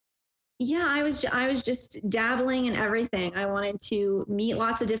Yeah, I was just dabbling in everything. I wanted to meet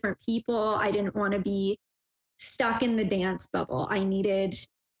lots of different people. I didn't want to be stuck in the dance bubble. I needed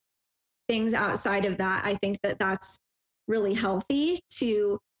things outside of that. I think that that's really healthy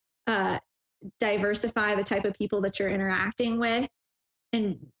to uh, diversify the type of people that you're interacting with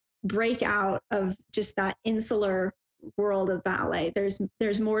and break out of just that insular world of ballet.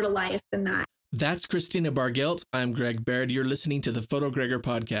 There's more to life than that. That's Christina Bargelt. I'm Greg Baird. You're listening to the Photo Gregor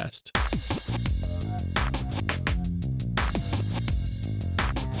podcast.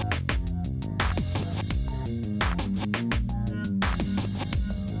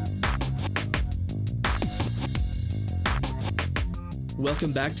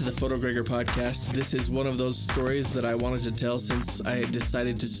 Welcome back to the Photo Gregor podcast. This is one of those stories that I wanted to tell since I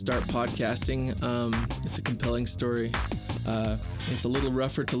decided to start podcasting. It's a compelling story. It's a little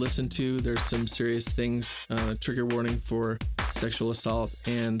rougher to listen to. There's some serious things, trigger warning for sexual assault,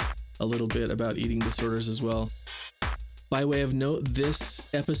 and a little bit about eating disorders as well. By way of note, this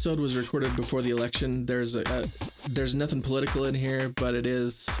episode was recorded before the election. There's nothing political in here, but it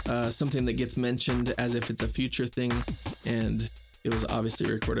is something that gets mentioned as if it's a future thing, and it was obviously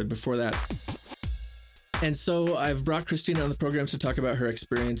recorded before that. And so I've brought Christina on the program to talk about her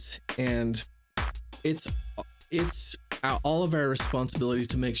experience, and it's all of our responsibility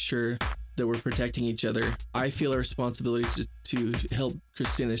to make sure that we're protecting each other. I feel a responsibility to help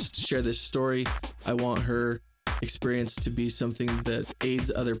Christina share this story. I want her experience to be something that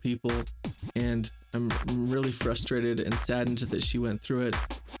aids other people, and I'm really frustrated and saddened that she went through it,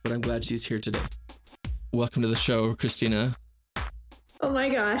 but I'm glad she's here today. Welcome to the show, Christina. Oh my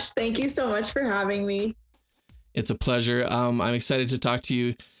gosh, thank you so much for having me. It's a pleasure. I'm excited to talk to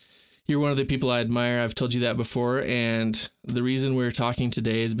you. You're one of the people I admire. I've told you that before, and the reason we're talking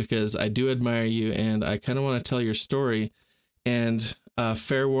today is because I do admire you, and I kind of want to tell your story. And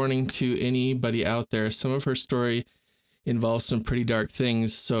fair warning to anybody out there, some of her story involves some pretty dark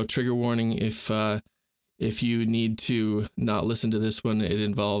things, so trigger warning if you need to not listen to this one. It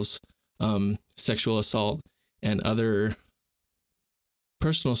involves sexual assault and other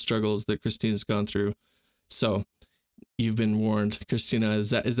personal struggles that Christina's gone through. So you've been warned. Christina,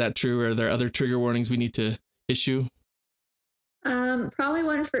 is that true? Or are there other trigger warnings we need to issue? Probably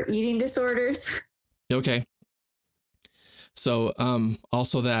one for eating disorders. Okay. So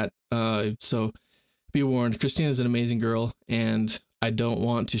also that, so be warned, Christina is an amazing girl, and I don't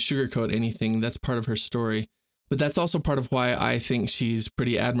want to sugarcoat anything. That's part of her story, but that's also part of why I think she's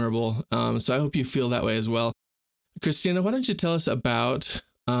pretty admirable. So I hope you feel that way as well. Christina, why don't you tell us about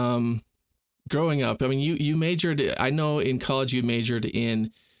growing up? I mean, you majored, I know in college you majored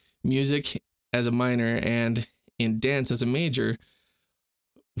in music as a minor and in dance as a major.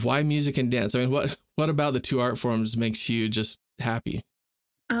 Why music and dance? I mean, what about the two art forms makes you just happy?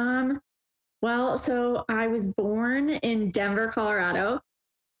 Well, so I was born in Denver, Colorado,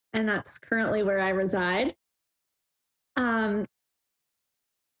 and that's currently where I reside.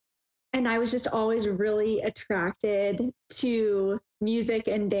 And I was just always really attracted to music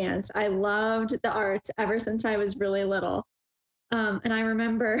and dance. I loved the arts ever since I was really little. And I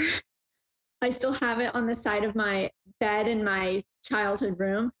remember I still have it on the side of my bed in my childhood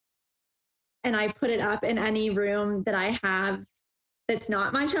room. And I put it up in any room that I have that's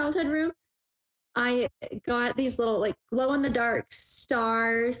not my childhood room. I got these little like glow in the dark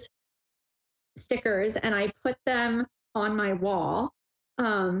stars stickers, and I put them on my wall.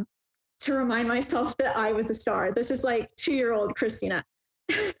 To remind myself that I was a star. This is like 2-year-old Christina.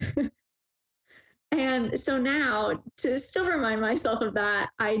 And so now to still remind myself of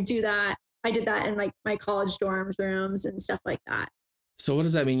that, I did that in like my college dorms rooms and stuff like that. So what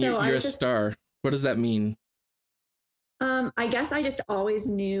does that mean? So you're a star. What does that mean? I guess I just always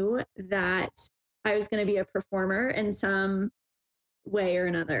knew that I was going to be a performer in some way or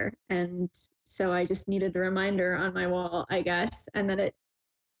another. And so I just needed a reminder on my wall, I guess. And then it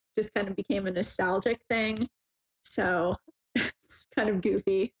just kind of became a nostalgic thing. So it's kind of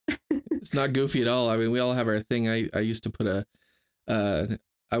goofy. It's not goofy at all. I mean, we all have our thing. I used to put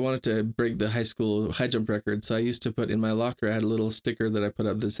I wanted to break the high school high jump record. So I used to put in my locker, I had a little sticker that I put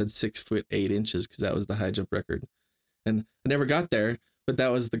up that said 6'8" because that was the high jump record. And I never got there, but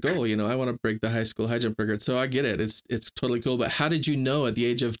that was the goal. You know, I want to break the high school high jump record. So I get it. It's totally cool. But how did you know at the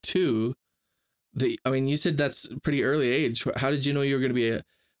age of 2, I mean, you said that's a pretty early age. How did you know you were going to be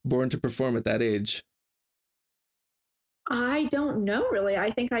born to perform at that age? I don't know, really.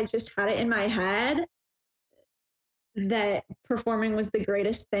 I think I just had it in my head that performing was the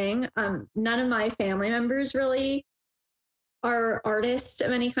greatest thing. None of my family members really are artists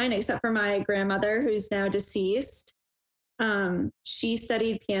of any kind, except for my grandmother, who's now deceased. She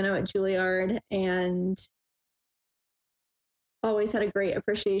studied piano at Juilliard and always had a great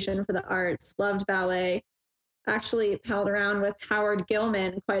appreciation for the arts, loved ballet, actually palled around with Howard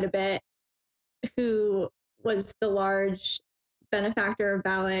Gilman quite a bit, who was the large benefactor of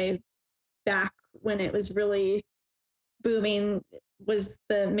ballet back when it was really booming, was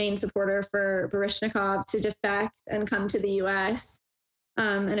the main supporter for Baryshnikov to defect and come to the US,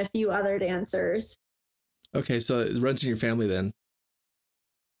 and a few other dancers. Okay, so it runs in your family then.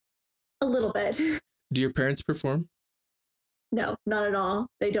 A little bit. Do your parents perform? No, not at all.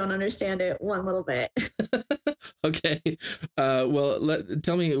 They don't understand it one little bit. Okay. Well,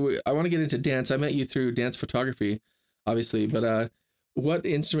 tell me, I want to get into dance. I met you through dance photography, obviously, but what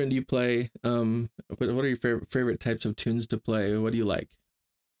instrument do you play? What are your favorite types of tunes to play? What do you like?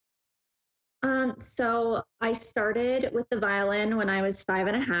 So I started with the violin when I was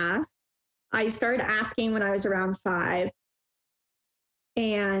 5.5. I started asking when I was around 5.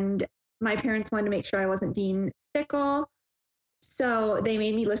 And my parents wanted to make sure I wasn't being fickle. So they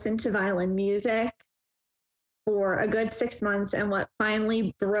made me listen to violin music for a good 6 months. And what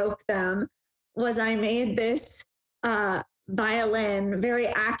finally broke them was I made this violin very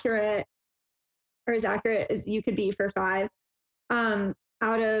accurate, or as accurate as you could be for 5, out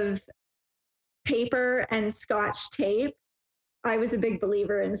of paper and Scotch tape. I was a big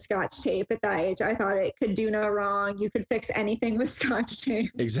believer in Scotch tape at that age. I thought it could do no wrong. You could fix anything with Scotch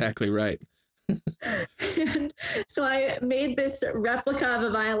tape. Exactly right. And so I made this replica of a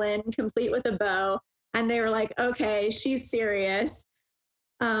violin complete with a bow, and they were like, okay, she's serious.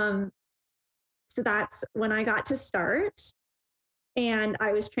 So that's when I got to start, and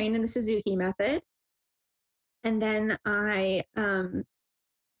I was trained in the Suzuki method. And then The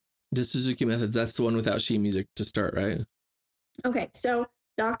Suzuki method, that's the one without sheet music to start, right? Okay, so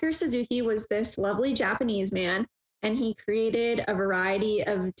Dr. Suzuki was this lovely Japanese man, and he created a variety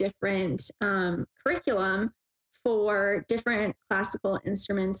of different curriculum for different classical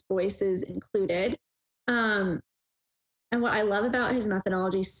instruments, voices included. And what I love about his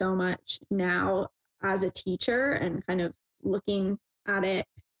methodology so much now as a teacher and kind of looking at it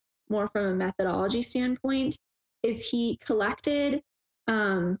more from a methodology standpoint is he collected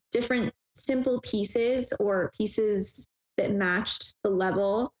different simple pieces or pieces that matched the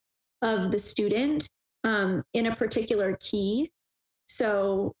level of the student in a particular key.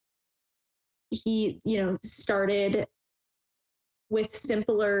 So he, started with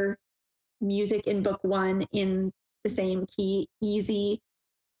simpler music in book 1 in the same key, easy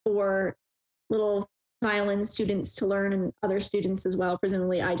for little violin students to learn and other students as well.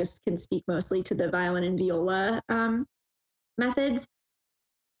 Presumably, I just can speak mostly to the violin and viola methods.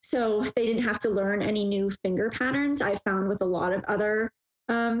 So they didn't have to learn any new finger patterns. I found with a lot of other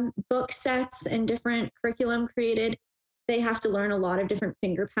book sets and different curriculum created, they have to learn a lot of different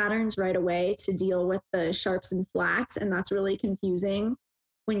finger patterns right away to deal with the sharps and flats. And that's really confusing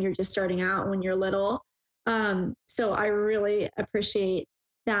when you're just starting out, when you're little. So I really appreciate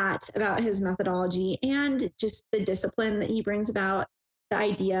that about his methodology and just the discipline that he brings about, the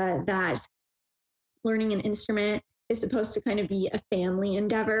idea that learning an instrument is supposed to kind of be a family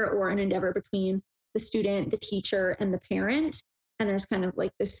endeavor or an endeavor between the student, the teacher, and the parent. And there's kind of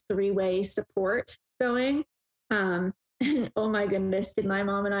like this 3-way support going. And oh my goodness, did my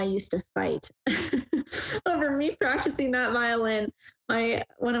mom and I used to fight over me practicing that violin.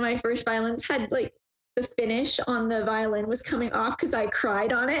 One of my first violins had like the finish on the violin was coming off because I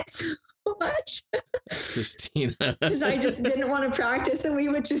cried on it so much. Christina. Because I just didn't want to practice and we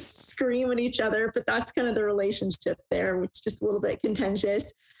would just scream at each other. But that's kind of the relationship there, which is just a little bit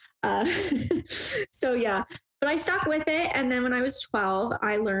contentious. So yeah, but I stuck with it. And then when I was 12,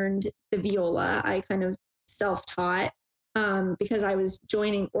 I learned the viola. I kind of self-taught because I was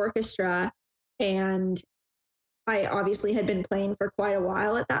joining orchestra and I obviously had been playing for quite a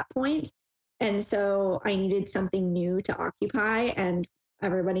while at that point. And so I needed something new to occupy, and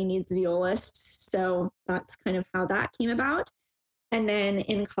everybody needs violists. So that's kind of how that came about. And then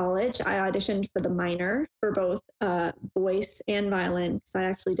in college, I auditioned for the minor for both voice and violin, because I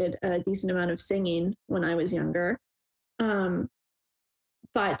actually did a decent amount of singing when I was younger. But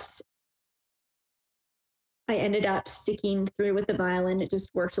I ended up sticking through with the violin. It just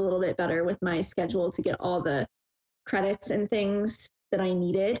worked a little bit better with my schedule to get all the credits and things that I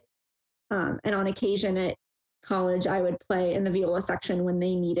needed. And on occasion at college, I would play in the viola section when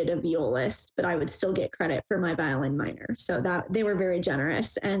they needed a violist, but I would still get credit for my violin minor. So that they were very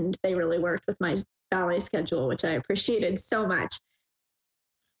generous and they really worked with my ballet schedule, which I appreciated so much.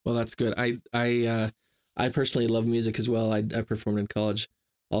 Well, that's good. I personally love music as well. I performed in college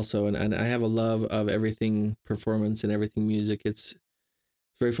also, and I have a love of everything performance and everything music. It's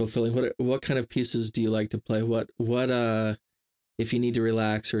very fulfilling. What kind of pieces do you like to play? What if you need to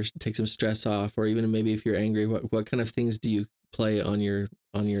relax or take some stress off, or even maybe if you're angry, what kind of things do you play on your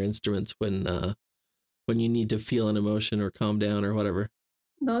instruments when you need to feel an emotion or calm down or whatever?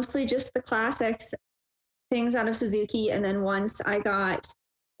 Mostly just the classics, things out of Suzuki. And then once I got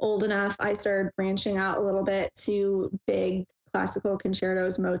old enough, I started branching out a little bit to big classical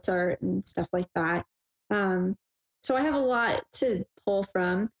concertos, Mozart, and stuff like that. Um, so I have a lot to pull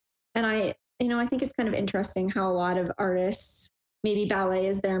from. And I think it's kind of interesting how a lot of artists, maybe ballet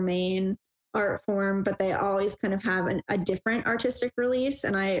is their main art form, but they always kind of have a different artistic release.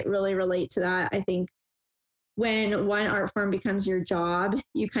 And I really relate to that. I think when one art form becomes your job,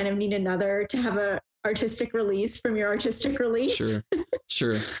 you kind of need another to have a artistic release from your artistic release. Sure,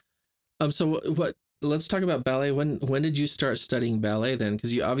 sure. So what? Let's talk about ballet. When did you start studying ballet then?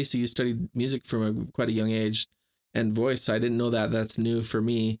 Because you studied music from quite a young age, and voice. I didn't know that. That's new for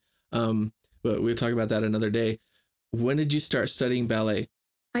me. But we'll talk about that another day. When did you start studying ballet?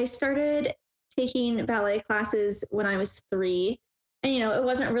 I started taking ballet classes when I was 3. And, it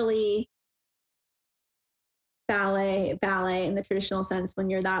wasn't really ballet in the traditional sense. When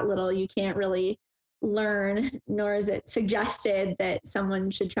you're that little, you can't really learn, nor is it suggested that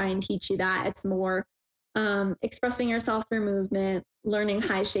someone should try and teach you that. It's more expressing yourself through movement, learning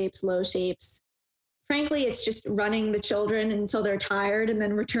high shapes, low shapes. Frankly, it's just running the children until they're tired and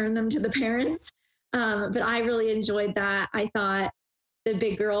then return them to the parents. But I really enjoyed that. I thought the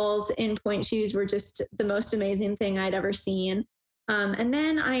big girls in pointe shoes were just the most amazing thing I'd ever seen. And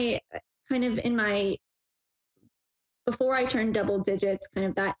then I kind of before I turned double digits, kind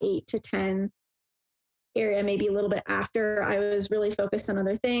of that 8 to 10 area, maybe a little bit after, I was really focused on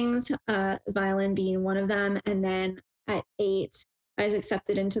other things, violin being one of them. And then at 8, I was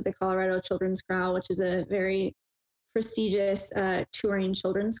accepted into the Colorado Children's Chorale, which is a very prestigious touring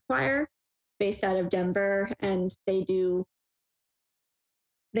children's choir based out of Denver. And they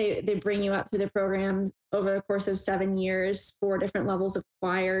bring you up through the program over the course of 7 years, 4 different levels of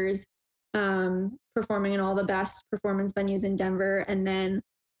choirs, performing in all the best performance venues in Denver. And then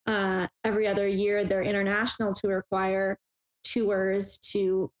every other year, their international tour choir tours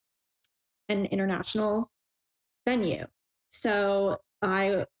to an international venue. So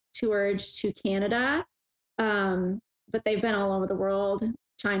I toured to Canada, but they've been all over the world: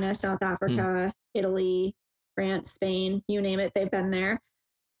 China, South Africa, Italy, France, Spain, you name it, they've been there.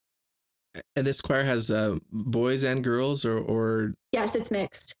 And this choir has boys and girls, or Yes, it's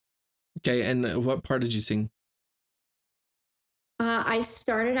mixed. Okay, and what part did you sing? I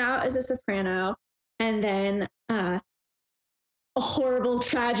started out as a soprano, and then a horrible,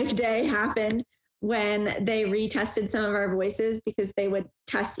 tragic day happened when they retested some of our voices, because they would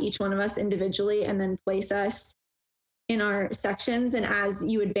test each one of us individually and then place us in our sections. And as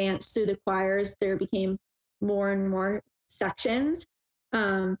you advance through the choirs, there became more and more sections,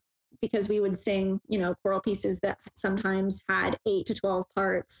 because we would sing, choral pieces that sometimes had 8 to 12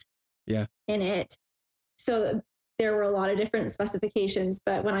 parts in it. So there were a lot of different specifications,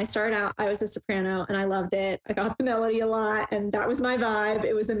 but when I started out, I was a soprano and I loved it. I got the melody a lot, and that was my vibe.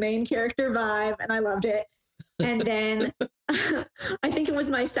 It was a main character vibe, and I loved it. And then I think it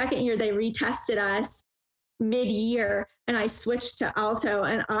was my second year, they retested us mid-year, and I switched to alto,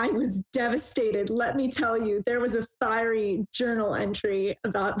 and I was devastated. Let me tell you, there was a fiery journal entry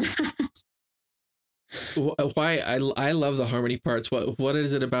about that. Why? I love the harmony parts. What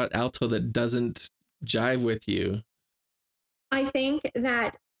is it about alto that doesn't jive with you? I think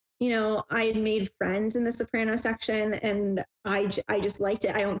that, I had made friends in the soprano section, and I just liked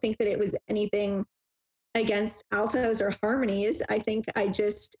it. I don't think that it was anything against altos or harmonies. I think I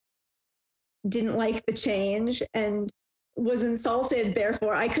just didn't like the change and was insulted.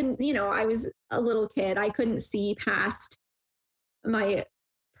 Therefore, I couldn't, I was a little kid. I couldn't see past my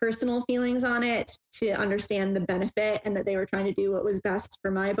personal feelings on it to understand the benefit, and that they were trying to do what was best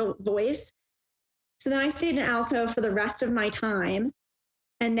for my voice. So then I stayed in alto for the rest of my time.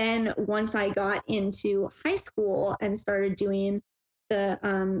 And then once I got into high school and started doing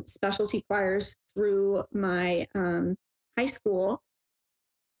the specialty choirs through my high school,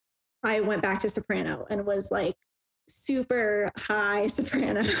 I went back to soprano and was like super high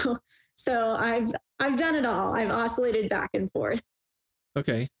soprano. So I've done it all. I've oscillated back and forth.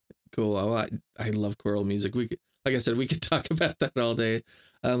 Okay, cool. I love choral music. Like I said, we could talk about that all day.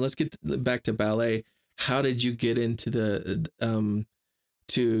 Let's get back to ballet. How did you get into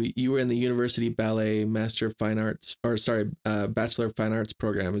you were in the University Ballet Master of Fine Arts, Bachelor of Fine Arts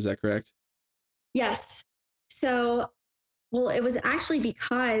program. Is that correct? Yes. So Well, it was actually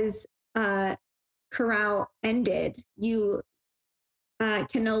because chorale ended. You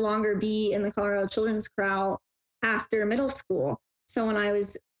can no longer be in the Colorado Children's Chorale after middle school. So when I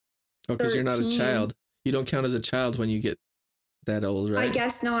was Oh, because you're not a 13, child. You don't count as a child when you get that old, I right?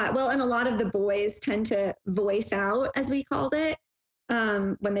 guess not. Well, and a lot of the boys tend to voice out, as we called it,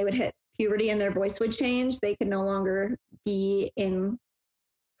 when they would hit puberty and their voice would change. They could no longer be in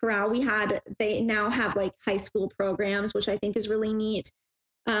chorale. They now have like high school programs, which I think is really neat,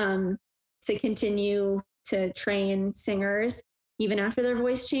 um, to continue to train singers even after their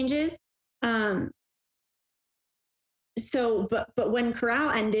voice changes. Um, but when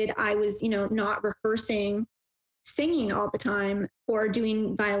chorale ended, I was, not rehearsing singing all the time or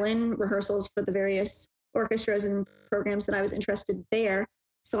doing violin rehearsals for the various orchestras and programs that I was interested there.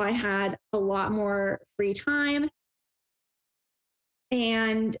 So I had a lot more free time.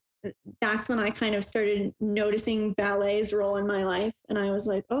 And that's when I kind of started noticing ballet's role in my life. And I was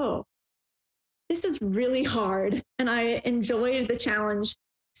like, oh, this is really hard. And I enjoyed the challenge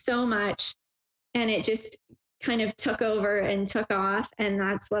so much. And it just kind of took over and took off. And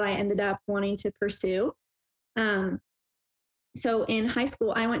that's what I ended up wanting to pursue. So in high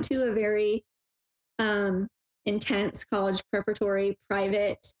school, I went to a very intense college preparatory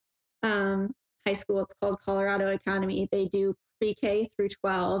private high school. It's called Colorado Academy. They do pre-K through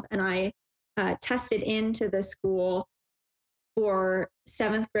 12. And I tested into the school for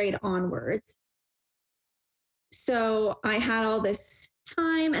seventh grade onwards. So I had all this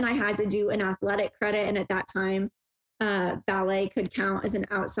time and I had to do an athletic credit. And at that time, ballet could count as an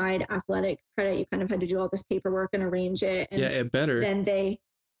outside athletic credit. You kind of had to do all this paperwork and arrange it. And yeah, it better. then they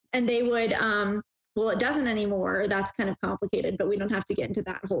would, well, it doesn't anymore. That's kind of complicated, but we don't have to get into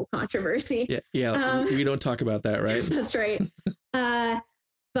that whole controversy. Yeah. We don't talk about that, right? That's right.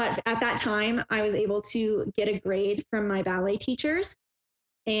 But at that time, I was able to get a grade from my ballet teachers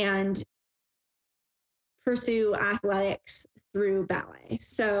and pursue athletics through ballet.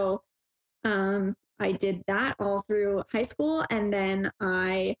 So I did that all through high school. And then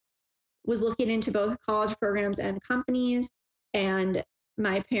I was looking into both college programs and companies. And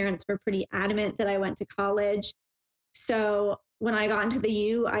my parents were pretty adamant that I went to college. So when I got into the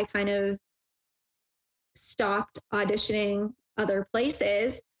U, I kind of stopped auditioning other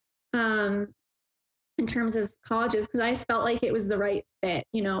places in terms of colleges because I felt like it was the right fit.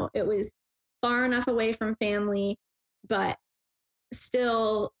 It was far enough away from family, but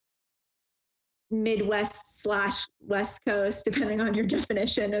still Midwest/West Coast, depending on your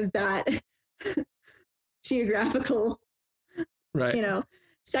definition of that geographical, right,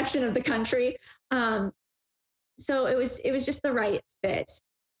 section of the country. So it was just the right fit.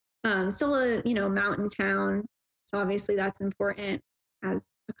 Still a mountain town, so obviously that's important as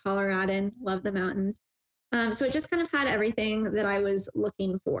a Coloradan. Love the mountains. So it just kind of had everything that I was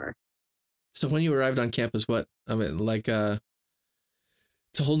looking for. So when you arrived on campus,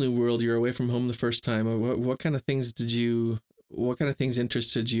 it's a whole new world. You're away from home the first time. What kind of things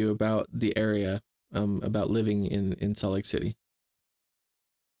interested you about the area, about living in Salt Lake City?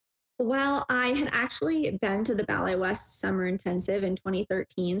 Well, I had actually been to the Ballet West Summer Intensive in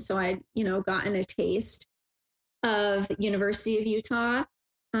 2013. So I'd, gotten a taste of University of Utah.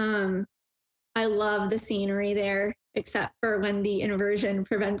 I love the scenery there, except for when the inversion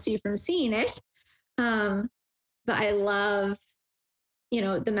prevents you from seeing it. But I love,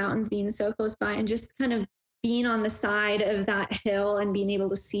 the mountains being so close by and just kind of being on the side of that hill and being able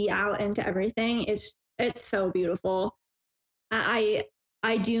to see out into everything. It's so beautiful. I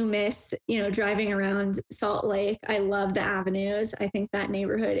do miss, driving around Salt Lake. I love the avenues. I think that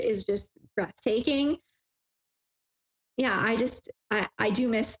neighborhood is just breathtaking. Yeah, I do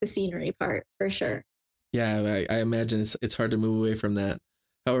miss the scenery part for sure. Yeah, I imagine it's hard to move away from that.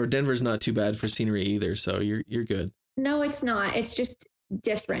 However, Denver's not too bad for scenery either, so you're good. No, it's not. It's just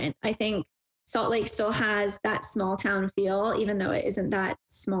different. I think Salt Lake still has that small town feel, even though it isn't that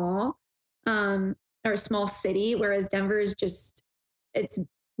small, or a small city, whereas Denver is just, it's,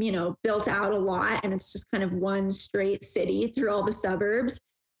 built out a lot and it's just kind of one straight city through all the suburbs.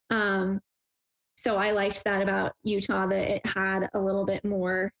 So I liked that about Utah, that it had a little bit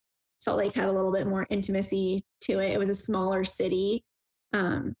more, Salt Lake had a little bit more intimacy to it. It was a smaller city,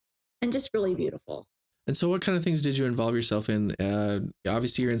 and just really beautiful. And so what kind of things did you involve yourself in?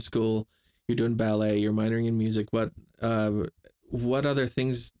 Obviously you're in school, you're doing ballet, you're minoring in music. What other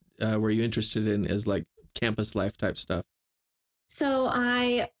things were you interested in as like campus life type stuff? So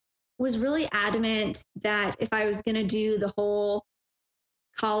I was really adamant that if I was going to do the whole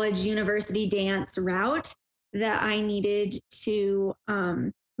college university dance route, that I needed to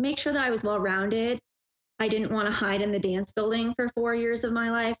make sure that I was well-rounded. I didn't want to hide in the dance building for 4 years of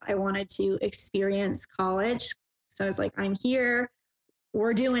my life. I wanted to experience college. So I was like, I'm here,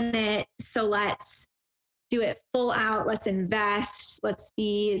 we're doing it. So let's do it full out. Let's invest. Let's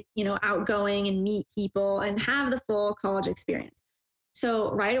be, outgoing and meet people and have the full college experience.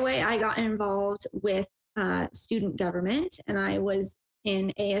 So right away, I got involved with student government, and I was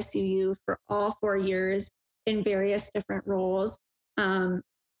in ASUU for all 4 years in various different roles.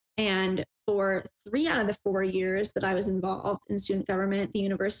 And for 3 out of the 4 years that I was involved in student government, the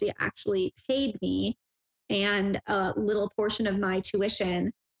university actually paid me and a little portion of my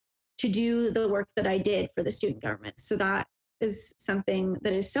tuition to do the work that I did for the student government. So that is something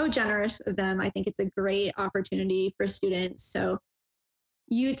that is so generous of them. I think it's a great opportunity for students. So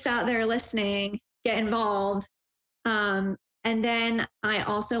youths out there listening, get involved. And then I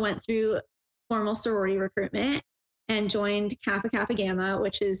also went through formal sorority recruitment and joined Kappa Kappa Gamma,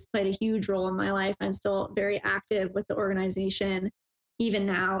 which has played a huge role in my life. I'm still very active with the organization, even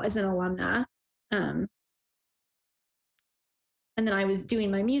now as an alumna. And then I was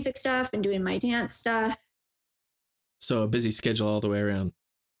doing my music stuff and doing my dance stuff. So a busy schedule all the way around.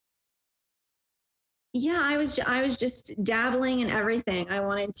 Yeah, I was just dabbling in everything. I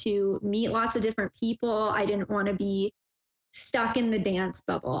wanted to meet lots of different people. I didn't want to be stuck in the dance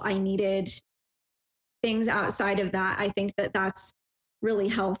bubble. I needed things outside of that. I think that that's really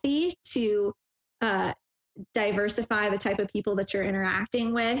healthy to diversify the type of people that you're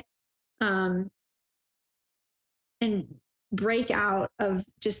interacting with, and break out of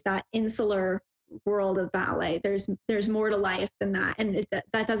just that insular world of ballet. There's more to life than that. And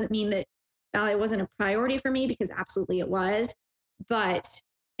that doesn't mean that ballet wasn't a priority for me, because absolutely it was, and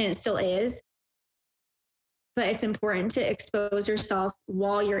it still is. But it's important to expose yourself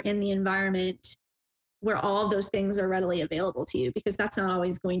while you're in the environment where all of those things are readily available to you, because that's not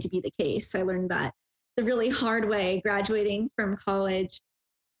always going to be the case. I learned that the really hard way graduating from college.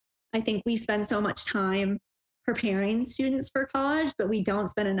 I think we spend so much time preparing students for college, but we don't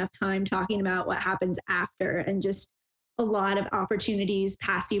spend enough time talking about what happens after, and just a lot of opportunities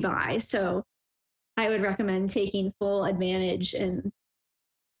pass you by. So I would recommend taking full advantage and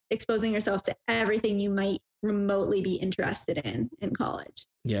exposing yourself to everything you might remotely be interested in college.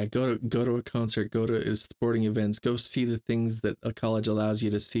 Yeah, go to a concert, go to sporting events, go see the things that a college allows you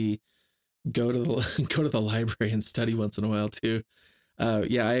to see. Go to the library and study once in a while too.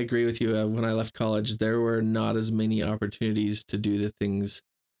 Yeah, I agree with you. When I left college, there were not as many opportunities to do the things,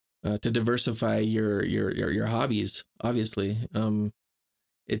 to diversify your hobbies. Obviously,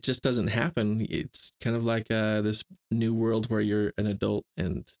 it just doesn't happen. It's kind of like this new world where you're an adult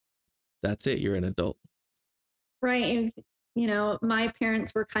and that's it. You're an adult. Right. And, my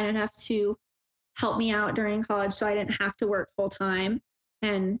parents were kind enough to help me out during college, so I didn't have to work full time.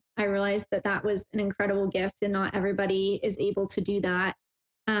 And I realized that that was an incredible gift, and not everybody is able to do that.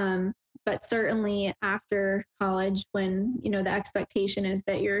 But certainly after college, when, the expectation is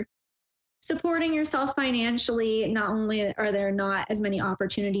that you're supporting yourself financially, not only are there not as many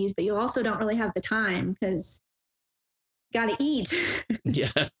opportunities, but you also don't really have the time, because you got to eat.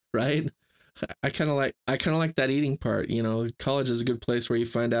 Yeah, right. I kind of like that eating part. College is a good place where you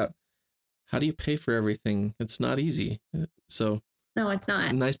find out, how do you pay for everything? It's not easy. So No, it's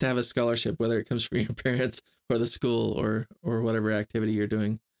not. nice to have a scholarship, whether it comes from your parents or the school or whatever activity you're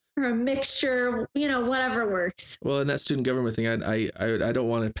doing. Or a mixture, whatever works. Well, and that student government thing, I don't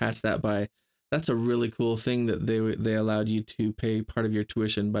want to pass that by. That's a really cool thing that they allowed you to pay part of your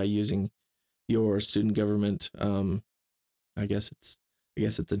tuition by using your student government. I guess it's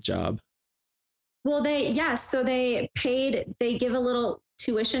a job. Well, so they give a little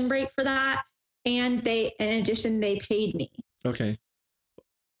tuition break for that. And in addition, they paid me. Okay.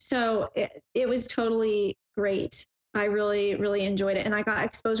 So it was totally great. I really, really enjoyed it. And I got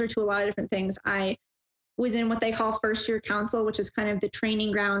exposure to a lot of different things. I was in what they call first year council, which is kind of the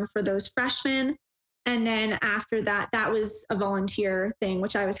training ground for those freshmen. And then after that, that was a volunteer thing,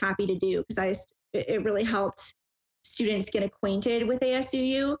 which I was happy to do, because it really helped students get acquainted with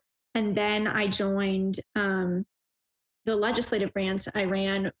ASUU. And then I joined the legislative branch. I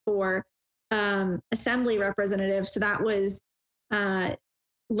ran for assembly representative. So that was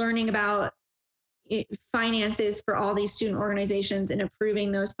learning about finances for all these student organizations and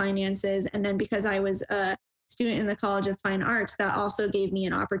approving those finances. And then because I was a student in the College of Fine Arts, that also gave me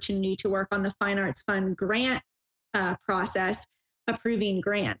an opportunity to work on the Fine Arts Fund grant process, approving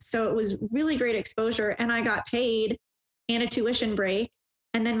grants. So it was really great exposure, and I got paid and a tuition break.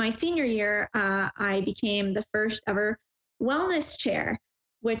 And then my senior year, I became the first ever wellness chair,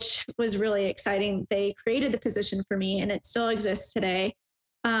 which was really exciting. They created the position for me, and it still exists today.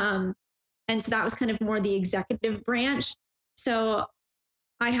 And so that was kind of more the executive branch. So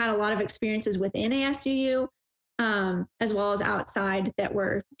I had a lot of experiences within ASUU, as well as outside that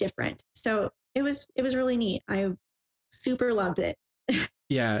were different. So it was really neat. I super loved it.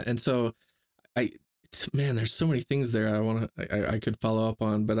 Yeah. And so I, man, there's so many things there I could follow up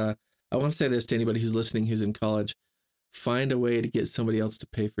on, but I want to say this to anybody who's listening who's in college: find a way to get somebody else to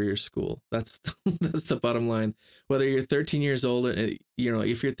pay for your school. That's that's the bottom line. Whether you're 13 years old,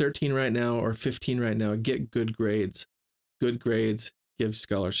 if you're 13 right now or 15 right now, get good grades. Good grades give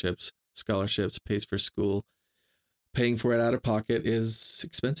scholarships. Scholarships pays for school. Paying for it out of pocket is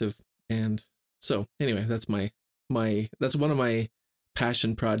expensive. And so anyway, that's that's one of my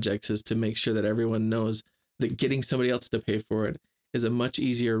passion projects, is to make sure that everyone knows that getting somebody else to pay for it is a much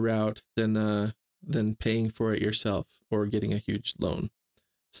easier route than paying for it yourself or getting a huge loan.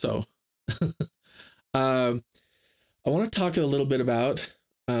 So I want to talk a little bit about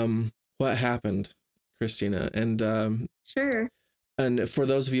what happened, Christina. And Sure. and for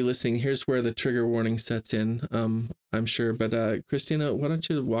those of you listening, here's where the trigger warning sets in, I'm sure. But Christina, why don't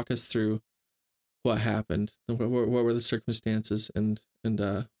you walk us through what happened? What were the circumstances, and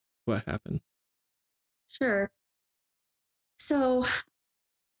what happened? Sure. So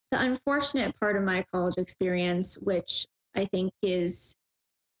the unfortunate part of my college experience, which I think is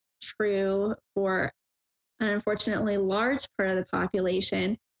true for an unfortunately large part of the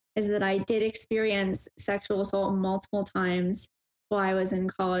population, is that I did experience sexual assault multiple times while I was in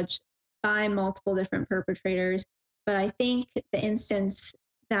college by multiple different perpetrators. But I think the instance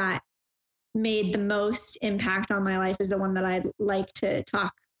that made the most impact on my life is the one that I'd like to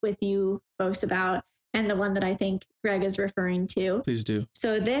talk with you folks about, and the one that I think Greg is referring to. Please do.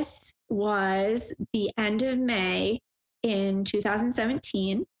 So this was the end of May in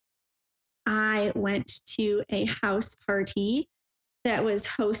 2017. I went to a house party that was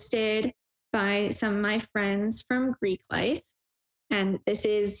hosted by some of my friends from Greek life. And this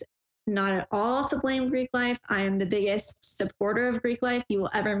is not at all to blame Greek life. I am the biggest supporter of Greek life you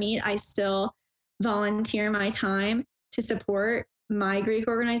will ever meet. I still volunteer my time to support my Greek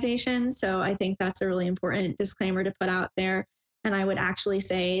organization. So I think that's a really important disclaimer to put out there. And I would actually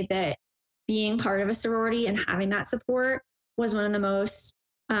say that being part of a sorority and having that support was one of the most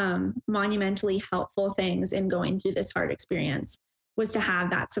monumentally helpful things in going through this hard experience, was to have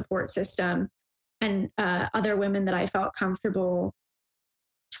that support system and other women that I felt comfortable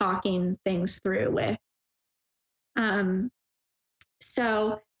talking things through with.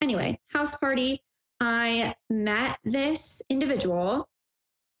 So anyway, house party, I met this individual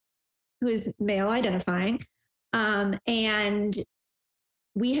who is male identifying, and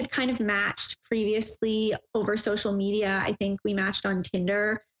we had kind of matched previously over social media. I think we matched on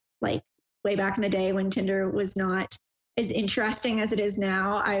Tinder, like way back in the day when Tinder was not as interesting as it is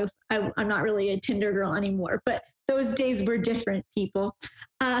now. I'm not really a Tinder girl anymore, but those days were different, people.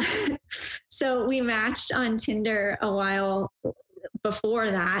 So we matched on Tinder a while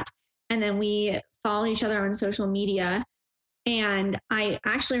before that, and then we follow each other on social media. And I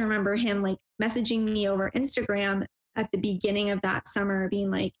actually remember him like messaging me over Instagram at the beginning of that summer,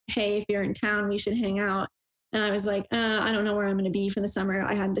 being like, hey, if you're in town, we should hang out. And I was like, I don't know where I'm going to be for the summer.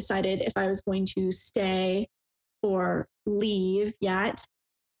 I hadn't decided if I was going to stay or leave yet.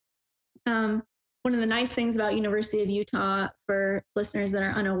 One of the nice things about University of Utah, for listeners that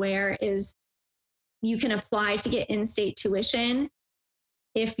are unaware, is you can apply to get in-state tuition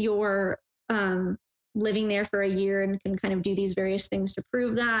if you're living there for a year, and can kind of do these various things to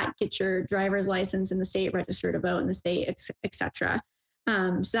prove that, get your driver's license in the state, register to vote in the state, etc.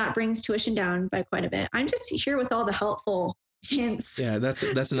 So that brings tuition down by quite a bit. I'm just here with all the helpful hints. Yeah,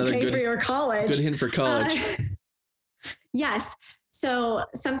 that's another good for your college. Good hint for college. Yes. So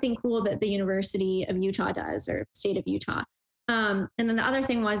something cool that the University of Utah does, or state of Utah. And then the other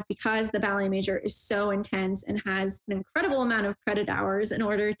thing was, because the ballet major is so intense and has an incredible amount of credit hours in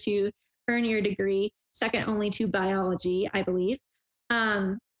order to earn your degree, second only to biology, I believe.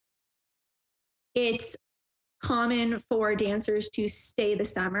 It's common for dancers to stay the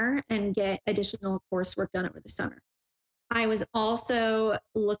summer and get additional coursework done over the summer. I was also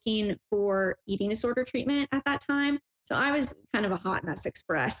looking for eating disorder treatment at that time. So I was kind of a hot mess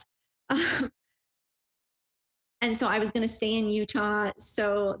express. And so I was going to stay in Utah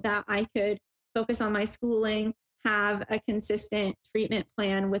so that I could focus on my schooling, have a consistent treatment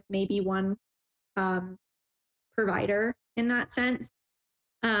plan with maybe one provider in that sense,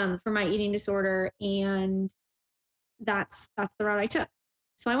 for my eating disorder. And that's the route I took.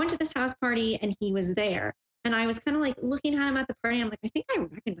 So I went to this house party and he was there. And I was kind of like looking at him at the party. I'm like, I think I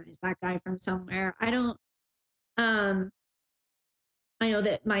recognize that guy from somewhere. I I know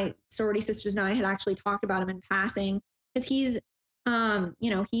that my sorority sisters and I had actually talked about him in passing because he's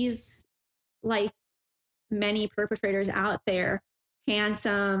like many perpetrators out there,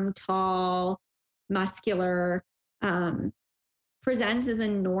 handsome, tall, muscular, um, presents as a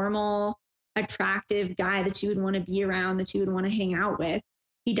normal, attractive guy that you would want to be around, that you would want to hang out with.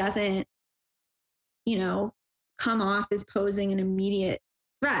 He doesn't, you know, come off as posing an immediate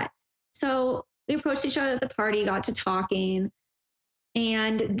threat. So we approached each other at the party, got to talking.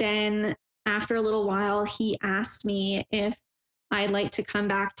 And then after a little while, he asked me if I'd like to come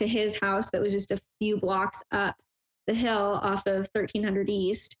back to his house that was just a few blocks up the hill off of 1300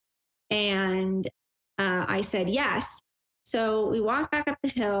 East. And I said yes. So we walked back up the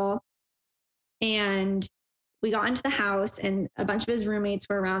hill and we got into the house, and a bunch of his roommates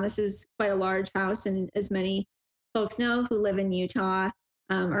were around. This is quite a large house, and as many folks know who live in Utah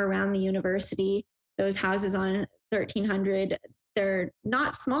or around the university, those houses on 1300, they're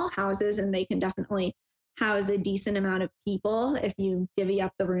not small houses, and they can definitely house a decent amount of people if you divvy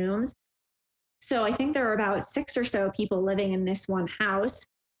up the rooms. So I think there were about 6 or so people living in this one house.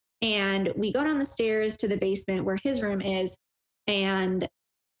 And we go down the stairs to the basement where his room is, and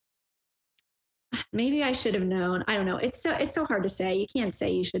maybe I should have known. I don't know. It's so hard to say. You can't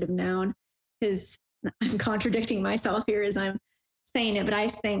say you should have known because I'm contradicting myself here as I'm saying it. But I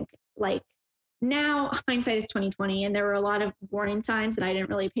think like now hindsight is 2020, and there were a lot of warning signs that I didn't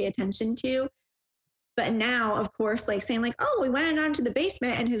really pay attention to. But now, of course, like saying like, oh, we went down to the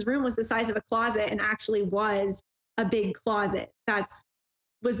basement and his room was the size of a closet and actually was a big closet. That's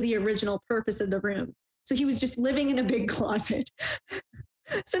was the original purpose of the room. So he was just living in a big closet.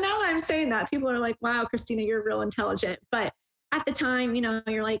 So now that I'm saying that, people are like, wow, Christina, you're real intelligent. But at the time,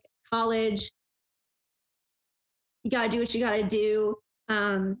 you're like college, you got to do what you got to do.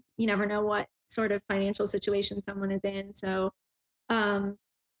 You never know what sort of financial situation someone is in. So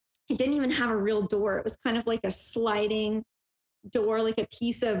it didn't even have a real door. It was kind of like a sliding door, like a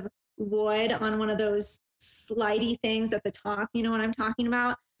piece of wood on one of those slidey things at the top. You know what I'm talking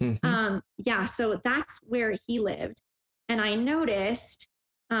about? Mm-hmm. Yeah. So that's where he lived. And I noticed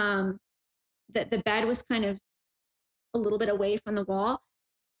that the bed was kind of a little bit away from the wall.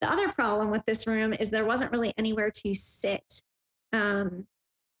 The other problem with this room is there wasn't really anywhere to sit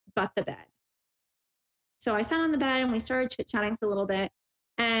but the bed. So I sat on the bed and we started chit-chatting for a little bit.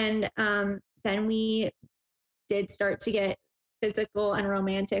 And then we did start to get physical and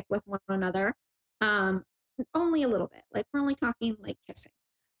romantic with one another. Only a little bit. Like we're only talking like kissing.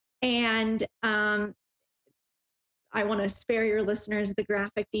 And I want to spare your listeners the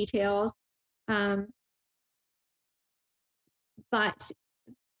graphic details. But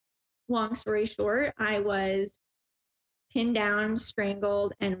long story short, I was pinned down,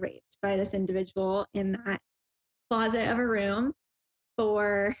 strangled, and raped by this individual in that closet of a room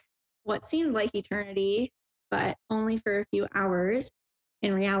for what seemed like eternity, but only for a few hours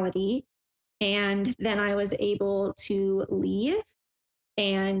in reality. And then I was able to leave,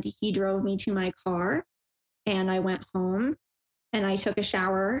 and he drove me to my car, and I went home and I took a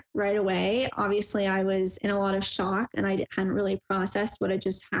shower right away. Obviously, I was in a lot of shock and I hadn't really processed what had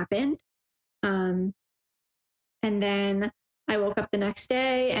just happened. And then I woke up the next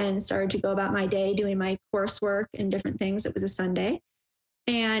day and started to go about my day doing my coursework and different things. It was a Sunday.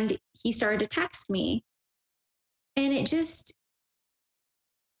 And he started to text me. And it just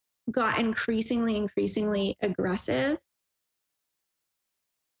got increasingly aggressive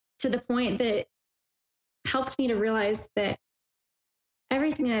to the point that it helped me to realize that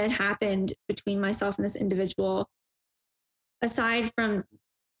everything that had happened between myself and this individual, aside from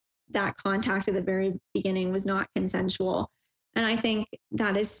that contact at the very beginning, was not consensual. And I think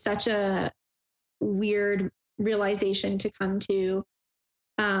that is such a weird realization to come to.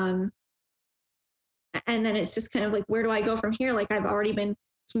 And then it's just kind of like, where do I go from here? Like I've already been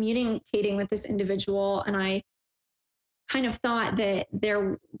communicating with this individual, and I kind of thought that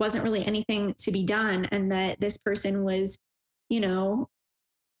there wasn't really anything to be done, and that this person was,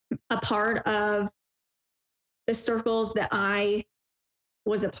 a part of the circles that I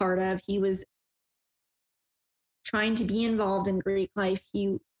was a part of. He was trying to be involved in Greek life.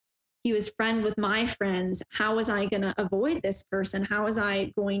 He was friends with my friends. How was I going to avoid this person? How was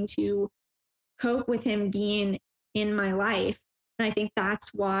I going to cope with him being in my life? And I think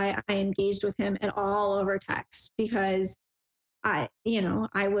that's why I engaged with him at all over text, because I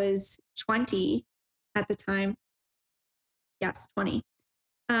was 20 at the time. Yes, 20.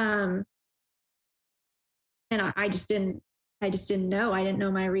 And I just didn't know. I didn't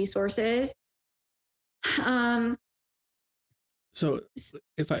know my resources. So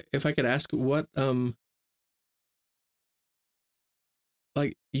if I could ask, what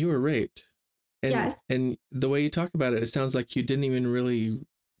like you were raped, Yes. and the way you talk about it, it sounds like you didn't even really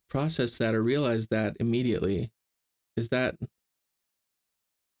process that or realize that immediately. Is that,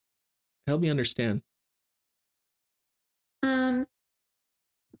 help me understand? Um,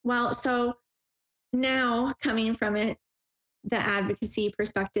 well, so now coming from it, the advocacy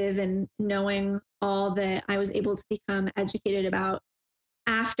perspective and knowing all that I was able to become educated about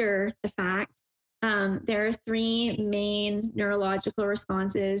after the fact, there are three main neurological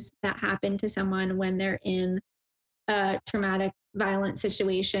responses that happen to someone when they're in a traumatic, violent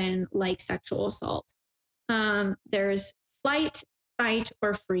situation like sexual assault. There's flight, fight,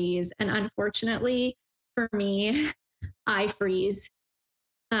 or freeze. And unfortunately for me, I freeze.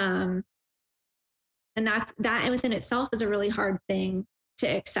 Um, and that within itself is a really hard thing to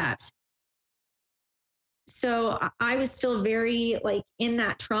accept. So I was still very like in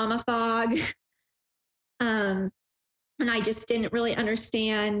that trauma fog. um, and I just didn't really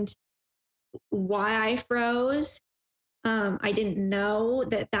understand why I froze. I didn't know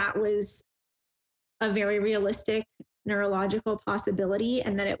that that was a very realistic neurological possibility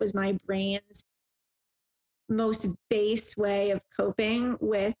and that it was my brain's most base way of coping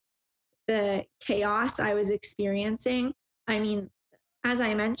with the chaos I was experiencing. I mean, as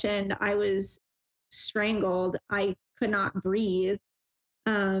I mentioned, I was strangled. I could not breathe.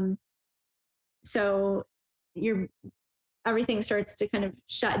 Um, so your everything starts to kind of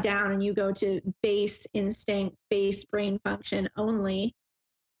shut down and you go to base instinct, base brain function only.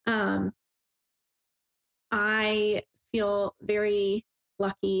 Um, I feel very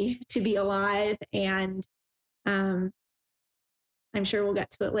lucky to be alive, and um, I'm sure we'll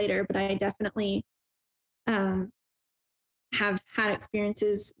get to it later, but I definitely um, have had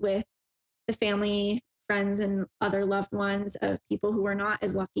experiences with the family, friends, and other loved ones of people who were not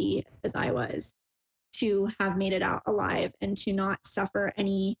as lucky as I was to have made it out alive and to not suffer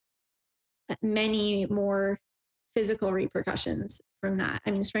many more physical repercussions from that.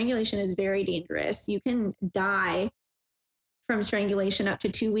 I mean, strangulation is very dangerous. You can die from strangulation up to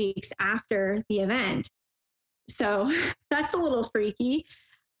 2 weeks after the event. So that's a little freaky.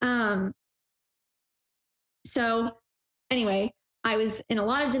 Um, so anyway, I was in a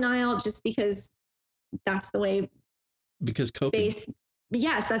lot of denial just because that's the way Because coping.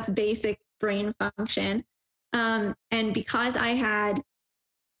 yes, that's basic brain function. And because I had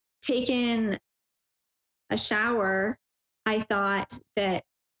taken a shower, I thought that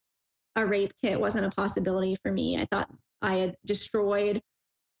a rape kit wasn't a possibility for me. I thought I had destroyed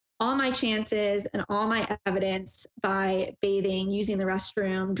all my chances and all my evidence by bathing, using the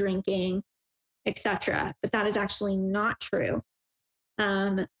restroom, drinking, etc. But that is actually not true.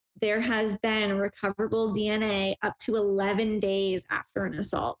 Um, there has been recoverable DNA up to 11 days after an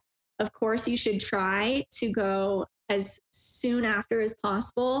assault. Of course, you should try to go as soon after as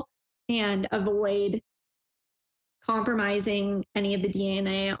possible and avoid compromising any of the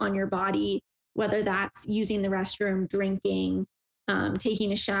DNA on your body, whether that's using the restroom, drinking,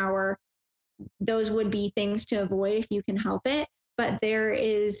 taking a shower. Those would be things to avoid if you can help it. But there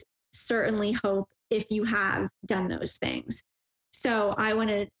is certainly hope if you have done those things. So I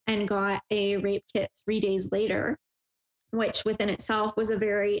went and got a rape kit 3 days later, which within itself was a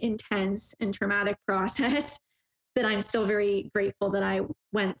very intense and traumatic process that I'm still very grateful that I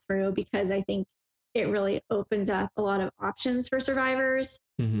went through, because I think it really opens up a lot of options for survivors.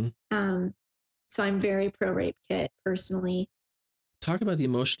 Mm-hmm. So I'm very pro rape kit personally. Talk about the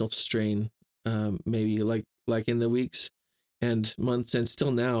emotional strain, maybe like in the weeks and months and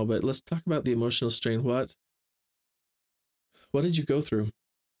still now, but let's talk about the emotional strain. What did you go through?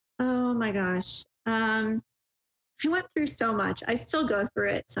 Oh my gosh. I went through so much. I still go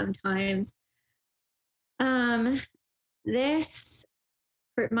through it sometimes. Um, this,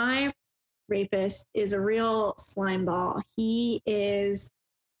 my rapist is a real slime ball. He is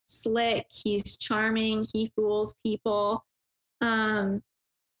slick. He's charming. He fools people. Um,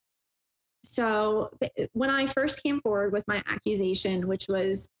 so when I first came forward with my accusation, which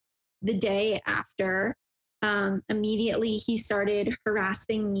was the day after, immediately he started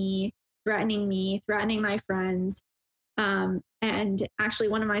harassing me, threatening my friends. And actually,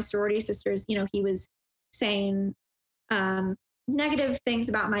 one of my sorority sisters, he was saying negative things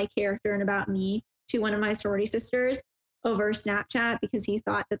about my character and about me to one of my sorority sisters over Snapchat because he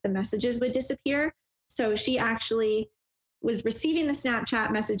thought that the messages would disappear. So she actually was receiving the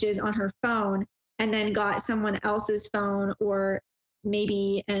Snapchat messages on her phone and then got someone else's phone or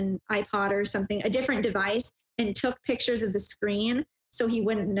maybe an iPod or something, a different device, and took pictures of the screen so he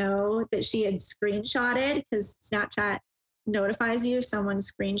wouldn't know that she had screenshotted, because Snapchat notifies you if someone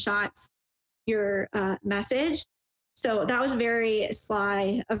screenshots your message. So that was very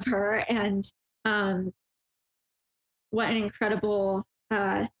sly of her. And what an incredible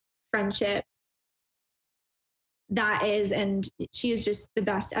friendship that is. And she is just the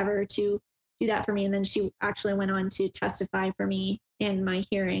best ever to do that for me. And then she actually went on to testify for me in my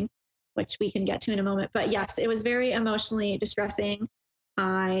hearing, which we can get to in a moment. But yes, it was very emotionally distressing.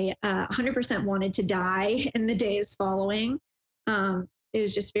 I 100% wanted to die in the days following. It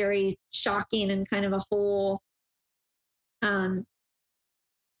was just very shocking and kind of a whole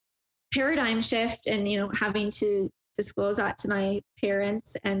paradigm shift, and having to disclose that to my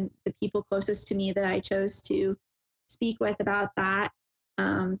parents and the people closest to me that I chose to speak with about that.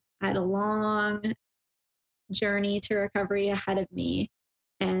 I had a long journey to recovery ahead of me,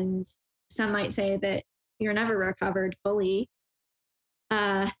 and some might say that you're never recovered fully.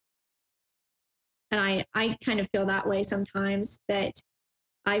 And I kind of feel that way sometimes, that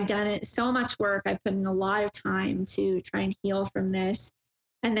I've done it so much work. I've put in a lot of time to try and heal from this.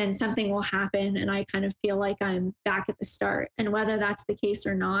 And then something will happen and I kind of feel like I'm back at the start. And whether that's the case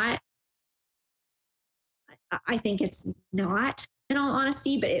or not, I think it's not, in all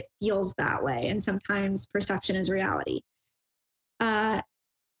honesty, but it feels that way. And sometimes perception is reality.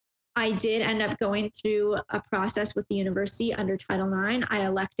 I did end up going through a process with the university under Title IX. I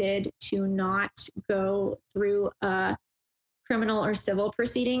elected to not go through a criminal or civil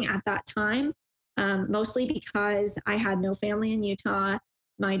proceeding at that time, mostly because I had no family in Utah.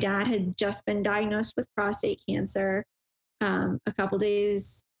 My dad had just been diagnosed with prostate cancer a couple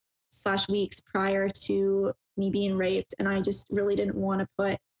days / weeks prior to me being raped. And I just really didn't want to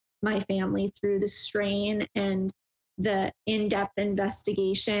put my family through the strain and the in-depth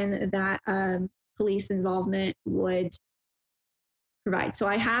investigation that police involvement would provide. So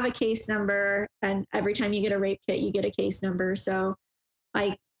I have a case number, and every time you get a rape kit, you get a case number. So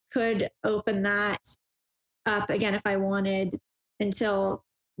I could open that up again if I wanted until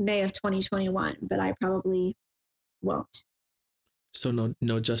May of 2021, but I probably won't. So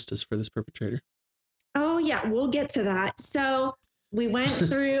no justice for this perpetrator. Oh yeah, we'll get to that. So we went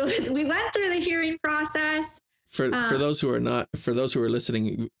through the hearing process. For those who are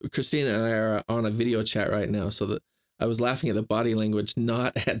listening, Christina and I are on a video chat right now, so that I was laughing at the body language,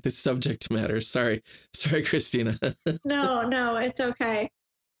 not at the subject matter. Sorry, Christina. No, it's okay.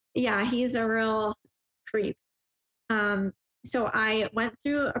 Yeah, he's a real creep. So I went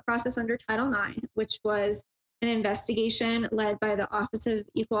through a process under Title IX, which was an investigation led by the Office of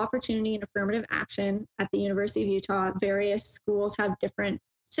Equal Opportunity and Affirmative Action at the University of Utah. Various schools have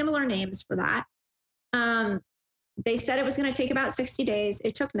similar names for that. They said it was going to take about 60 days.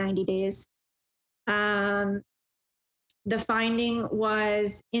 It took 90 days. The finding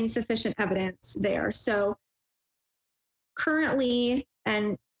was insufficient evidence there. So currently,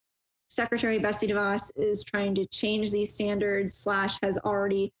 and Secretary Betsy DeVos is trying to change these standards / has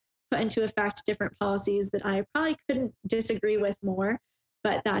already put into effect different policies that I probably couldn't disagree with more,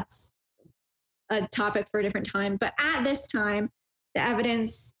 but that's a topic for a different time. But at this time, the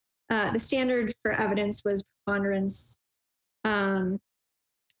evidence, the standard for evidence was preponderance.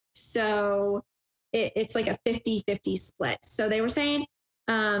 So it's like a 50-50 split. So they were saying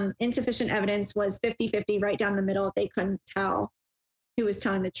insufficient evidence was 50-50 right down the middle. They couldn't tell who was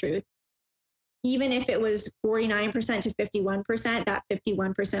telling the truth. Even if it was 49% to 51%, that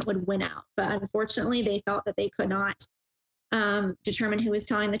 51% would win out. But unfortunately, they felt that they could not determine who was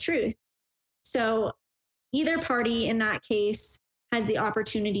telling the truth. So either party in that case has the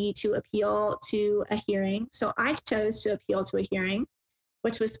opportunity to appeal to a hearing. So I chose to appeal to a hearing,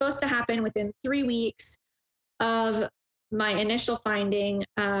 which was supposed to happen within 3 weeks of my initial finding.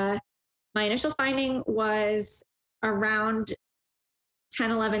 My initial finding was around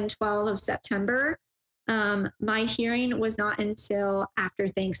 10, 11, 12 of September. My hearing was not until after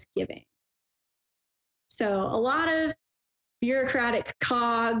Thanksgiving. So a lot of bureaucratic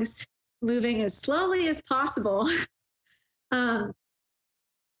cogs moving as slowly as possible.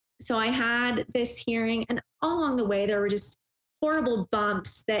 So I had this hearing, and all along the way, there were just horrible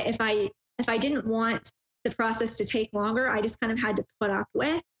bumps that if I didn't want the process to take longer, I just kind of had to put up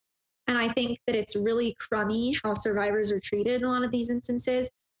with. And I think that it's really crummy how survivors are treated in a lot of these instances.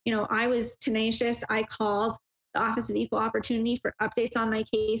 I was tenacious. I called the Office of Equal Opportunity for updates on my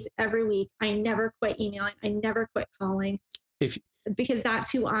case every week. I never quit emailing. I never quit calling because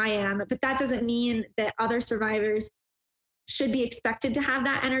that's who I am. But that doesn't mean that other survivors should be expected to have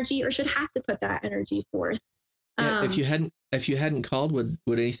that energy or should have to put that energy forth. Yeah, if you hadn't called, would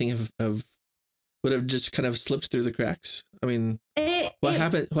anything would have just kind of slipped through the cracks? I mean, what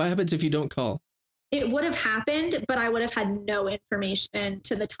happens if you don't call? It would have happened, but I would have had no information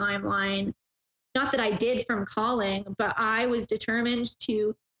to the timeline not that I did from calling, but I was determined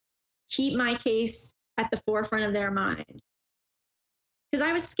to keep my case at the forefront of their mind because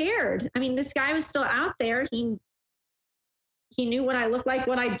I was scared. I mean, this guy was still out there. He knew what I looked like,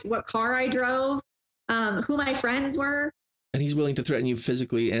 what car I drove, who my friends were. And he's willing to threaten you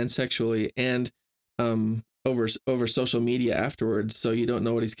physically and sexually and over social media afterwards, so you don't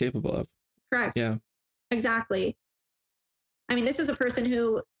know what he's capable of. Correct. Yeah. Exactly. I mean, this is a person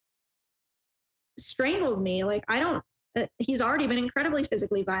who strangled me. Like, he's already been incredibly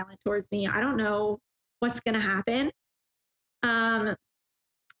physically violent towards me. I don't know what's going to happen.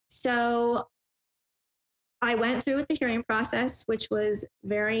 So I went through with the hearing process, which was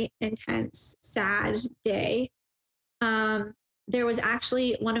very intense, sad day. There was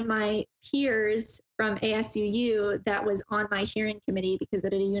actually one of my peers from ASUU that was on my hearing committee because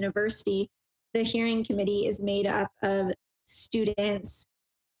at a university, the hearing committee is made up of students,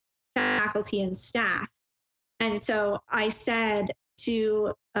 faculty, and staff. And so I said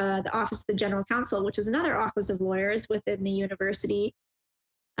to the Office of the General Counsel, which is another office of lawyers within the university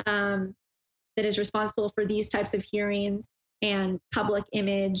that is responsible for these types of hearings and public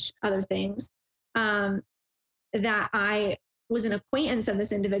image, other things, that I was an acquaintance of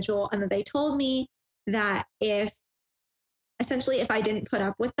this individual, and that they told me that if I didn't put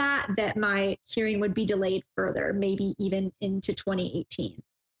up with that my hearing would be delayed further, maybe even into 2018.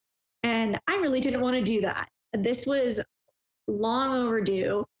 And I really didn't want to do that. This was long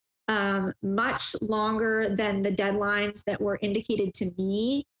overdue, much longer than the deadlines that were indicated to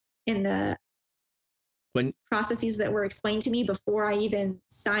me in the processes that were explained to me before I even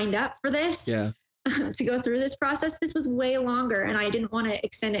signed up for this. Yeah. To go through this process. This was way longer and I didn't want to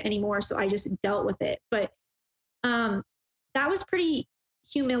extend it anymore. So I just dealt with it. But that was pretty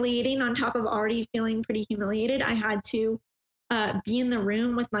humiliating on top of already feeling pretty humiliated. I had to be in the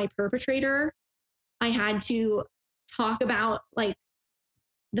room with my perpetrator. I had to talk about like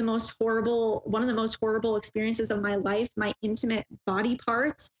one of the most horrible experiences of my life, my intimate body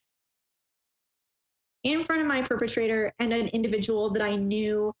parts, in front of my perpetrator and an individual that I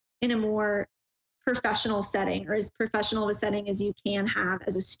knew in a more professional setting, or as professional of a setting as you can have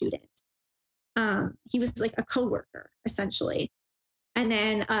as a student. He was like a coworker essentially. And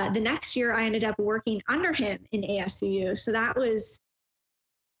then the next year I ended up working under him in ASUU. So that was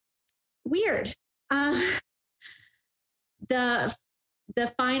weird. The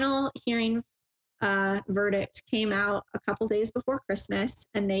final hearing verdict came out a couple days before Christmas,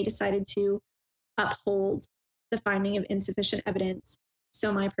 and they decided to uphold the finding of insufficient evidence.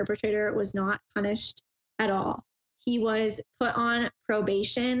 So my perpetrator was not punished at all. He was put on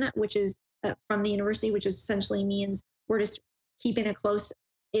probation, which is from the university, which essentially means we're just keeping a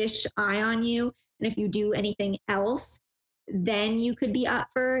close-ish eye on you. And if you do anything else, then you could be up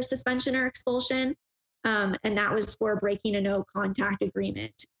for suspension or expulsion. And that was for breaking a no contact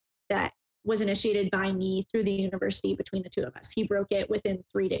agreement that was initiated by me through the university between the two of us. He broke it within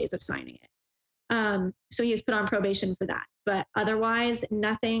 3 days of signing it. So he was put on probation for that, but otherwise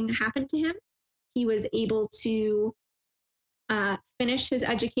nothing happened to him. He was able to finish his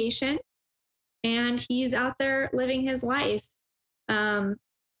education, and he's out there living his life.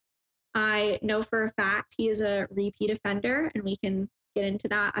 I know for a fact he is a repeat offender, and we can get into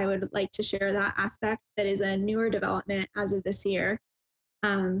that. I would like to share that aspect. That is a newer development as of this year.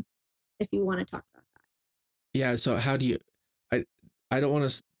 If you want to talk about that. Yeah. So how do you, I don't want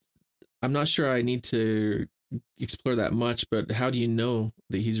to, I'm not sure I need to explore that much, but how do you know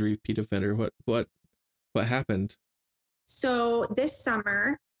that he's a repeat offender? What happened? So this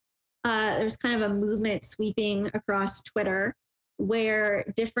summer, there's kind of a movement sweeping across Twitter where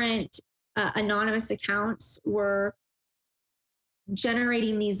different anonymous accounts were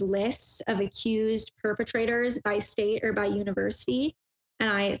generating these lists of accused perpetrators by state or by university. And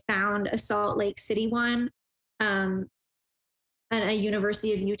I found a Salt Lake City one, and a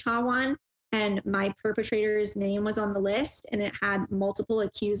University of Utah one, and my perpetrator's name was on the list, and it had multiple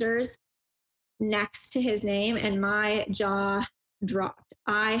accusers next to his name, and my jaw dropped.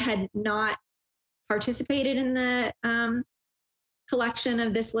 I had not participated in the collection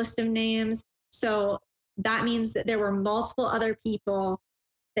of this list of names, so that means that there were multiple other people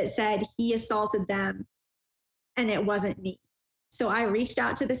that said he assaulted them, and it wasn't me. So I reached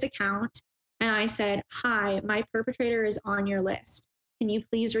out to this account and I said, "Hi, my perpetrator is on your list. Can you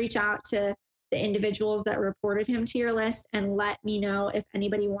please reach out to the individuals that reported him to your list and let me know if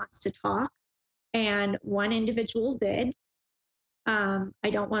anybody wants to talk?" And one individual did. I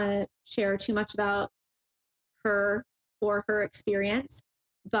don't want to share too much about her or her experience,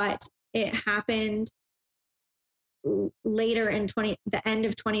 but it happened later in the end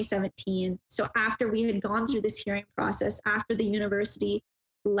of 2017. So after we had gone through this hearing process, after the university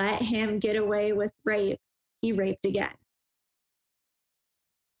let him get away with rape, he raped again.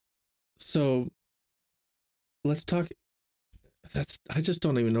 So let's talk. I just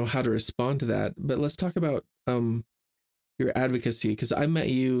don't even know how to respond to that. But let's talk about your advocacy, because I met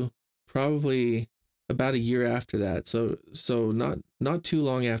you probably about a year after that. So not too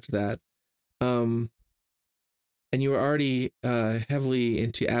long after that. And you were already heavily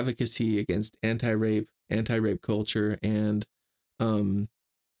into advocacy against anti-rape culture, and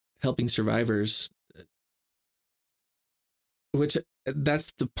helping survivors, which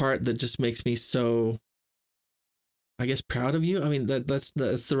that's the part that just makes me so, I guess, proud of you. I mean, that's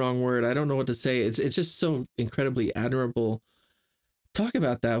the wrong word. I don't know what to say. It's just so incredibly admirable. Talk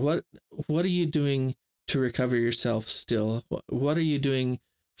about that. What are you doing to recover yourself still? What are you doing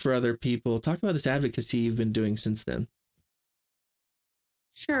for other people? Talk about this advocacy you've been doing since then.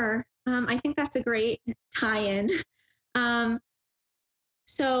 Sure. I think that's a great tie-in.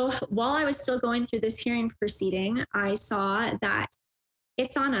 So while I was still going through this hearing proceeding, I saw that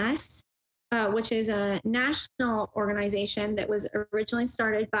It's On Us, which is a national organization that was originally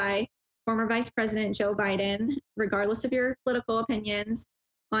started by former Vice President Joe Biden, regardless of your political opinions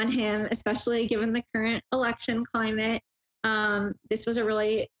on him, especially given the current election climate. This was a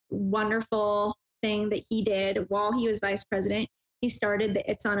really wonderful thing that he did while he was vice president. He started the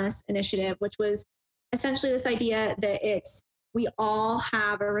It's On Us initiative, which was essentially this idea that we all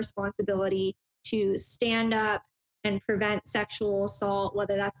have a responsibility to stand up and prevent sexual assault,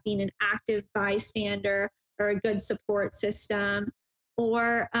 whether that's being an active bystander or a good support system,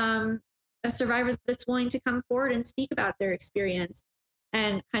 or a survivor that's willing to come forward and speak about their experience,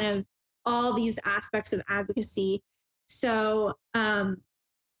 and kind of all these aspects of advocacy. So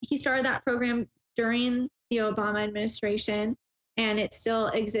he started that program during the Obama administration, and it still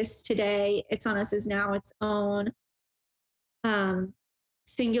exists today. It's On Us is now its own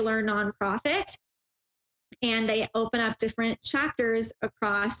singular nonprofit, and they open up different chapters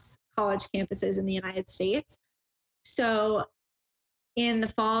across college campuses in the United States. So in the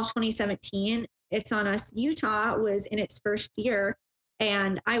fall of 2017, It's On Us Utah was in its first year,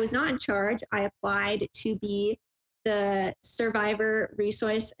 and I was not in charge. I applied to be the survivor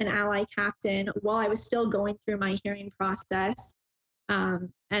resource and ally captain while I was still going through my hearing process.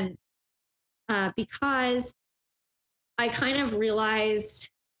 And because I kind of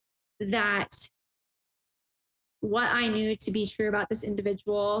realized that what I knew to be true about this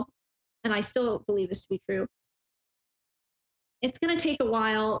individual, and I still believe this to be true, it's going to take a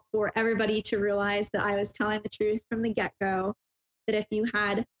while for everybody to realize that I was telling the truth from the get-go, that if you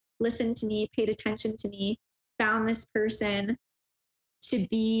had listened to me, paid attention to me, found this person to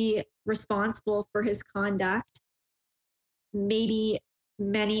be responsible for his conduct, maybe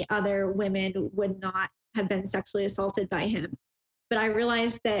many other women would not have been sexually assaulted by him. But I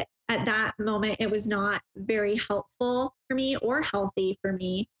realized that at that moment, it was not very helpful for me or healthy for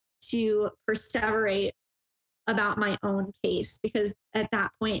me to perseverate about my own case, because at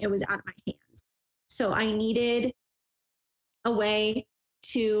that point it was out of my hands. So I needed a way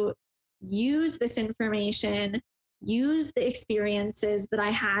to use this information, use the experiences that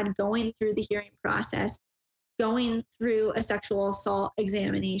I had going through the hearing process, going through a sexual assault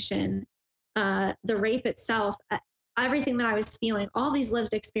examination, the rape itself, everything that I was feeling, all these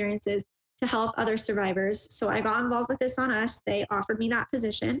lived experiences, to help other survivors. So I got involved with This On Us. They offered me that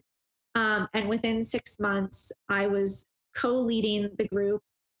position. And within 6 months, I was co-leading the group.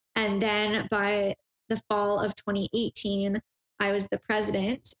 And then by the fall of 2018, I was the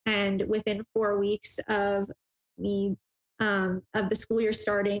president. And within 4 weeks of me, of the school year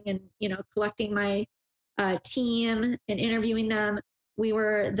starting, and, collecting my team and interviewing them, we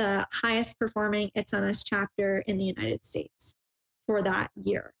were the highest performing It's On Us chapter in the United States for that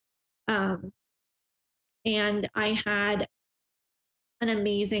year. And I had an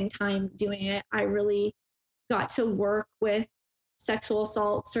amazing time doing it. I really got to work with sexual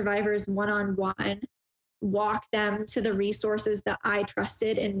assault survivors one-on-one, walk them to the resources that I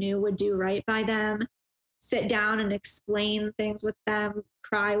trusted and knew would do right by them, sit down and explain things with them,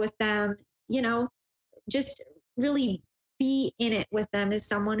 cry with them, just really be in it with them as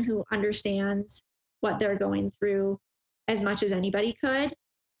someone who understands what they're going through as much as anybody could.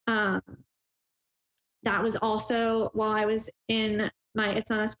 That was also, while I was in my It's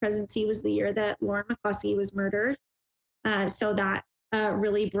On Us presidency, was the year that Lauren McCluskey was murdered. So that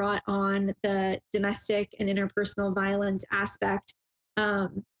really brought on the domestic and interpersonal violence aspect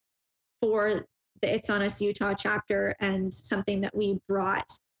for the It's On Us Utah chapter, and something that we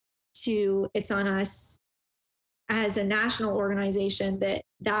brought to It's On Us as a national organization,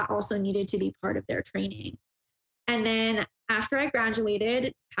 that also needed to be part of their training. And then after I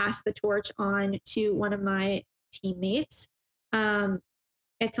graduated, passed the torch on to one of my teammates.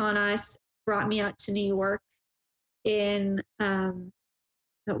 It's on Us brought me out to New York in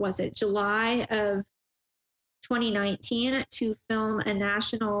what was it, July of 2019 to film a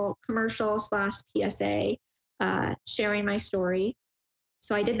national commercial / PSA sharing my story.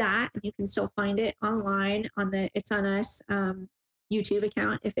 So I did that, and you can still find it online on the It's On Us YouTube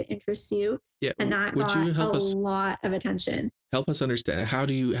account if it interests you. Yeah, and that would got you help a us lot of attention. help us understand how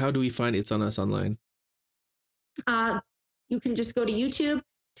do we find It's On Us online? You can just go to YouTube,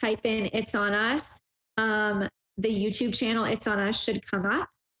 type in It's On Us. The YouTube channel It's On Us should come up.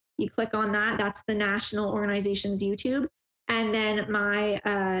 You click on that. That's the national organization's YouTube. And then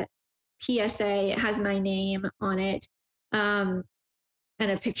my PSA has my name on it, and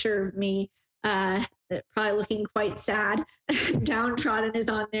a picture of me, probably looking quite sad, downtrodden, is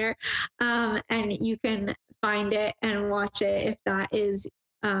on there. And you can find it and watch it if that is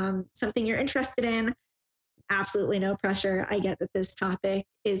something you're interested in. Absolutely no pressure. I get that this topic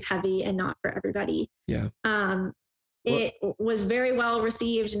is heavy and not for everybody. Yeah. It was very well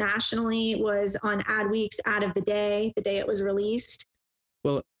received nationally, was on Adweek's Ad of the day it was released.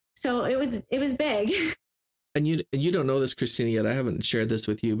 Well, so it was big. And you don't know this, Christina, yet. I haven't shared this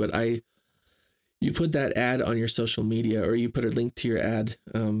with you, but you put that ad on your social media, or you put a link to your ad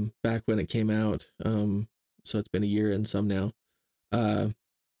back when it came out. So it's been a year and some now.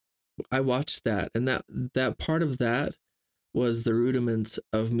 I watched that, and that part of that was the rudiments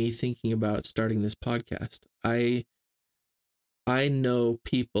of me thinking about starting this podcast. I know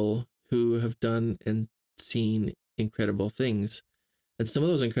people who have done and seen incredible things, and some of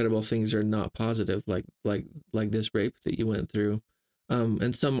those incredible things are not positive, like this rape that you went through,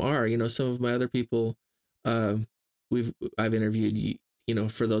 and some are. Some of my other people I've interviewed.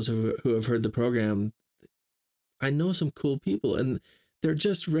 For those who have heard the program, I know some cool people, and they're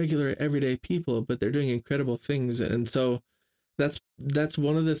just regular everyday people, but they're doing incredible things. And so that's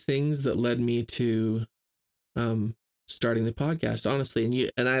one of the things that led me to starting the podcast,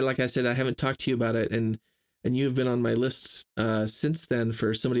 honestly. And I, like I said, I haven't talked to you about it, and you've been on my list since then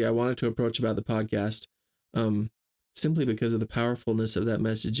for somebody I wanted to approach about the podcast, simply because of the powerfulness of that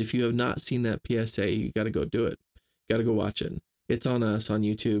message. If you have not seen that PSA, you got to go do it. Got to go watch it. It's on Us on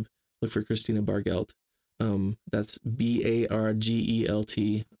YouTube. Look for Christina Bargelt. That's Bargelt.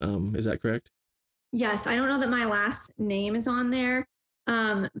 Is that correct? Yes. I don't know that my last name is on there,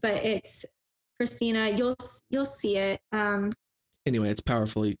 but it's Christina. You'll see it. Anyway, it's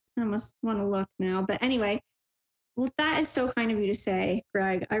powerful. I almost want to look now, but anyway, well, that is so kind of you to say,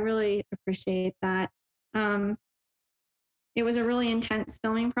 Greg. I really appreciate that. It was a really intense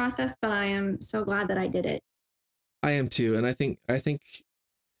filming process, but I am so glad that I did it. I am too. And I think, I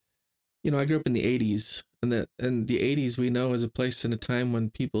grew up in the 80s, and the 80s we know is a place and a time when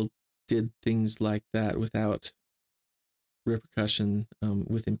people did things like that without repercussion,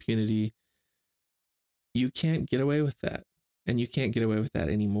 with impunity. You can't get away with that, and you can't get away with that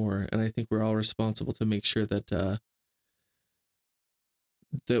anymore. And I think we're all responsible to make sure that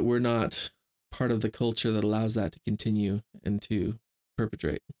that we're not part of the culture that allows that to continue and to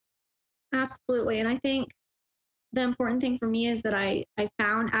perpetrate. Absolutely. And I think the important thing for me is that I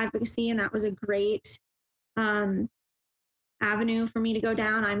found advocacy, and that was a great avenue for me to go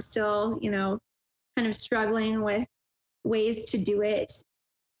down. I'm still, kind of struggling with ways to do it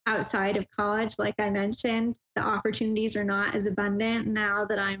outside of college. Like I mentioned, the opportunities are not as abundant now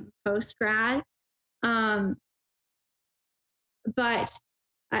that I'm post-grad. But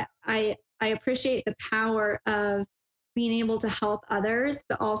I appreciate the power of being able to help others,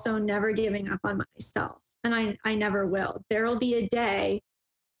 but also never giving up on myself. And I never will. There will be a day,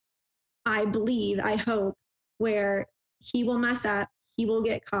 I believe, I hope, where he will mess up, he will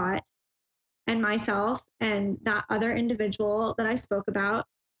get caught, and myself and that other individual that I spoke about,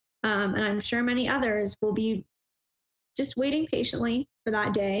 and I'm sure many others, will be just waiting patiently for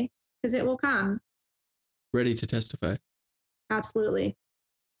that day, because it will come. Ready to testify. Absolutely.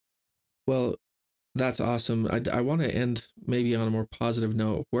 Well, that's awesome. I want to end maybe on a more positive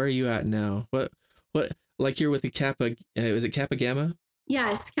note. Where are you at now? What, like you're with the Kappa, is it Kappa Gamma?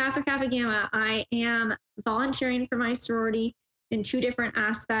 Yes, Kappa Gamma. I am volunteering for my sorority in two different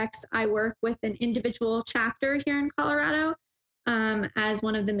aspects. I work with an individual chapter here in Colorado as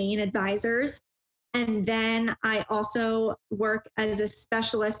one of the main advisors. And then I also work as a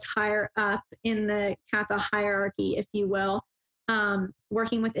specialist higher up in the Kappa hierarchy, if you will,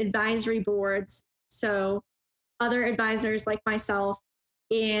 working with advisory boards. So other advisors like myself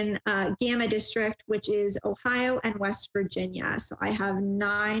in Gamma District, which is Ohio and West Virginia. So I have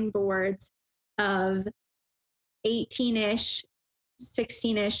 9 boards of 18-ish,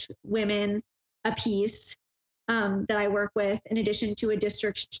 16-ish women apiece that I work with, in addition to a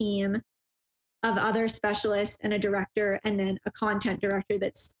district team of other specialists and a director, and then a content director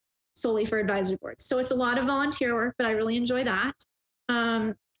that's solely for advisory boards. So it's a lot of volunteer work, but I really enjoy that.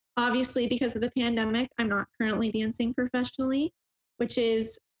 Obviously, because of the pandemic, I'm not currently dancing professionally, which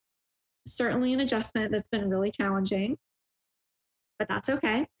is certainly an adjustment that's been really challenging, but that's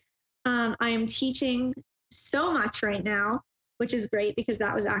okay. I am teaching so much right now, which is great because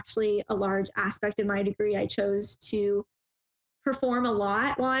that was actually a large aspect of my degree. I chose to perform a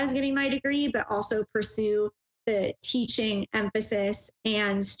lot while I was getting my degree, but also pursue the teaching emphasis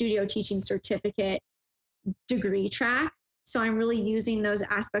and studio teaching certificate degree track. So I'm really using those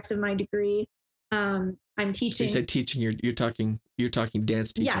aspects of my degree. I'm teaching. You said teaching. You're talking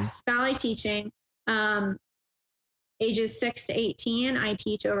dance teaching. Yes, ballet teaching. Ages 6 to 18. I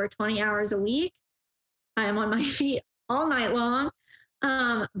teach over 20 hours a week. I am on my feet all night long,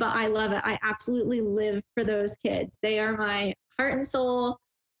 but I love it. I absolutely live for those kids. They are my heart and soul.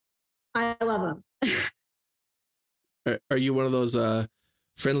 I love them. Are you one of those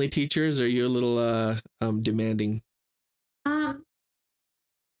friendly teachers, or are you a little demanding?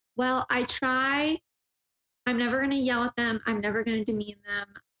 Well, I try. I'm never going to yell at them. I'm never going to demean them.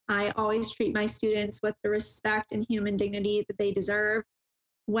 I always treat my students with the respect and human dignity that they deserve.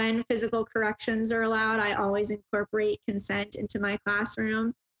 When physical corrections are allowed, I always incorporate consent into my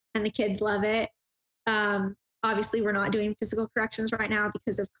classroom, and the kids love it. Obviously, we're not doing physical corrections right now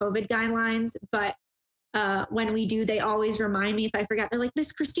because of COVID guidelines, but when we do, they always remind me if I forget. They're like,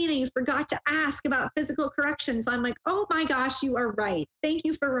 Miss Christina, you forgot to ask about physical corrections. I'm like, oh my gosh, you are right. Thank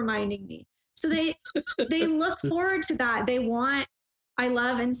you for reminding me. So they look forward to that. I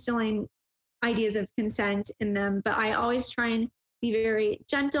love instilling ideas of consent in them, but I always try and be very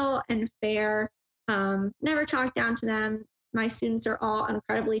gentle and fair. Never talk down to them. My students are all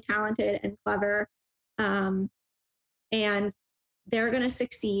incredibly talented and clever, and they're going to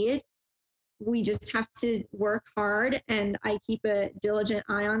succeed. We just have to work hard, and I keep a diligent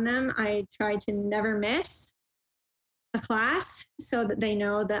eye on them. I try to never miss a class so that they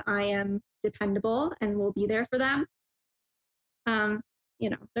know that I am dependable and will be there for them.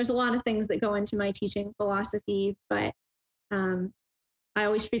 There's a lot of things that go into my teaching philosophy, but I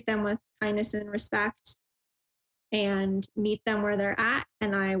always treat them with kindness and respect and meet them where they're at.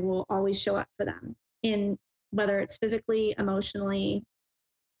 And I will always show up for them, in whether it's physically, emotionally,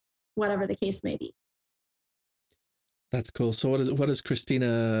 whatever the case may be. That's cool. So what does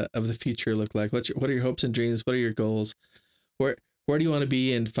Christina of the future look like? What are your hopes and dreams? What are your goals? Where do you want to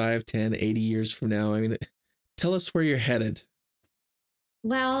be in 5, 10, 80 years from now? I mean, tell us where you're headed.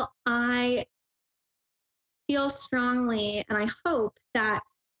 Well, I feel strongly, and I hope that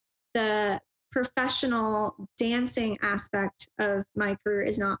the professional dancing aspect of my career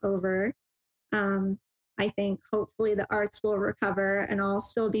is not over. I think hopefully the arts will recover, and I'll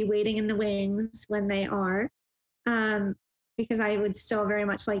still be waiting in the wings when they are, because I would still very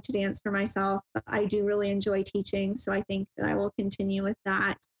much like to dance for myself. But I do really enjoy teaching, so I think that I will continue with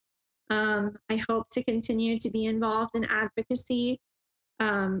that. I hope to continue to be involved in advocacy.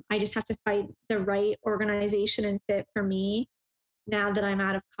 I just have to find the right organization and fit for me now that I'm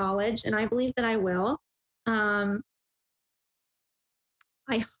out of college, and I believe that I will.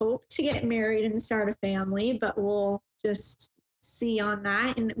 I hope to get married and start a family, but we'll just see on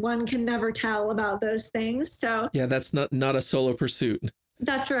that. And one can never tell about those things. So yeah, that's not a solo pursuit.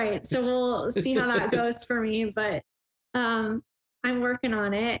 That's right. So we'll see how that goes for me, but I'm working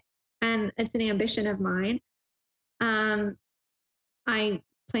on it, and it's an ambition of mine. I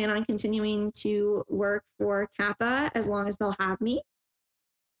plan on continuing to work for Kappa as long as they'll have me.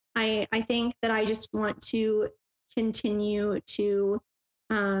 I think that I just want to continue to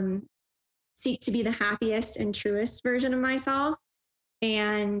seek to be the happiest and truest version of myself,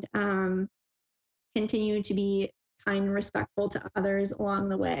 and continue to be kind and respectful to others along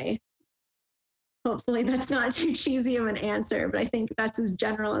the way. Hopefully that's not too cheesy of an answer, but I think that's as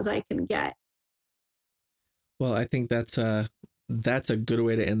general as I can get. Well, I think that's a good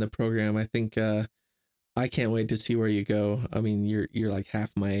way to end the program. I think I can't wait to see where you go. I mean, you're like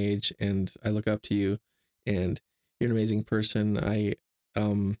half my age, and I look up to you, and you're an amazing person. I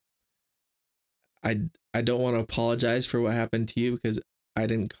don't want to apologize for what happened to you because I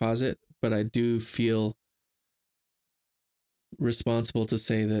didn't cause it, but I do feel responsible to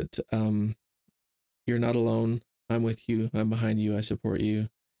say that you're not alone. I'm with you. I'm behind you. I support you,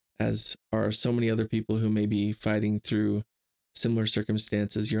 as are so many other people who may be fighting through similar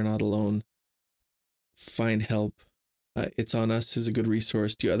circumstances. You're not alone. Find help. It's on Us is a good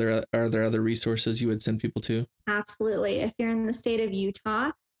resource. Are there other resources you would send people to? Absolutely. If you're in the state of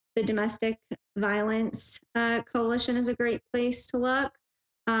Utah, the Domestic Violence Coalition is a great place to look.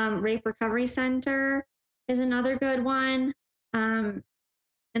 Rape Recovery Center is another good one. And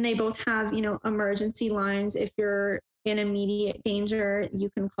they both have, emergency lines. If you're in immediate danger, you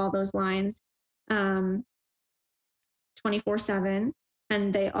can call those lines 24/7,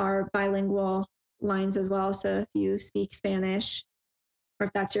 and they are bilingual lines as well. So if you speak Spanish, or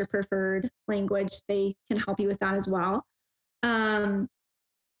if that's your preferred language, they can help you with that as well.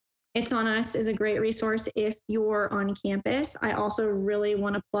 It's on Us is a great resource if you're on campus. I also really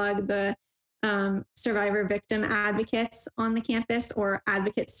want to plug the survivor victim advocates on the campus, or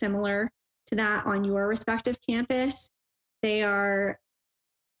advocates similar to that on your respective campus. They are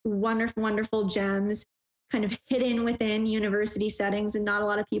wonderful, wonderful gems, kind of hidden within university settings, and not a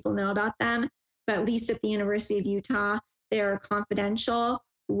lot of people know about them. But at least at the University of Utah, they are confidential,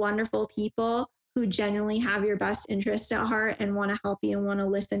 wonderful people who genuinely have your best interest at heart and want to help you and want to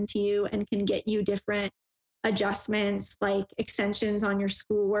listen to you and can get you different adjustments, like extensions on your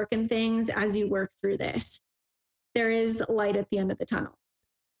schoolwork and things as you work through this. There is light at the end of the tunnel.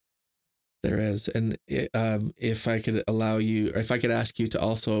 There is. And if I could ask you to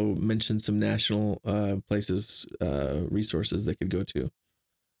also mention some national places, resources they could go to.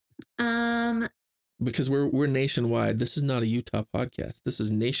 Because we're nationwide. This is not a Utah podcast. This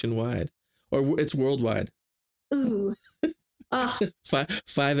is nationwide, or it's worldwide. Ooh.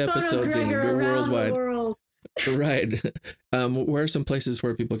 Five episodes in, we're worldwide. Right. Where are some places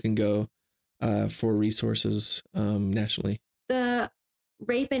where people can go for resources nationally? The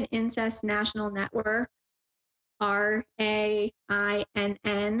Rape and Incest National Network, RAINN,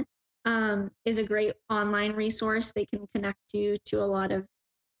 is a great online resource. They can connect you to a lot of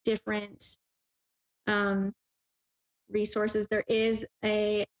different resources. There is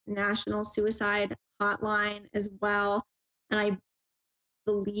a national suicide hotline as well, and I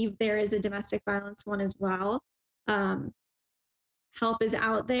believe there is a domestic violence one as well. Help is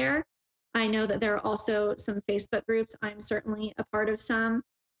out there. I know that there are also some Facebook groups. I'm certainly a part of some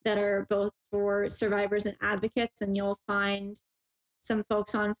that are both for survivors and advocates, and you'll find some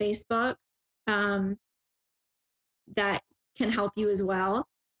folks on Facebook that can help you as well.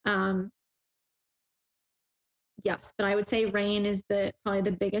 Yes, but I would say RAIN is probably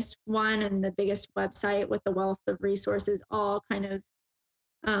the biggest one and the biggest website with the wealth of resources, all kind of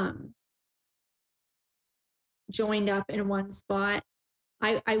joined up in one spot.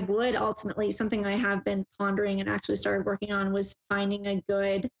 I would ultimately, something I have been pondering and actually started working on, was finding a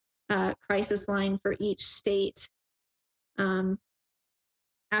good crisis line for each state. After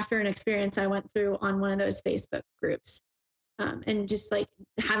an experience I went through on one of those Facebook groups, and just like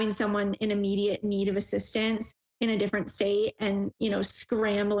having someone in immediate need of assistance in a different state, and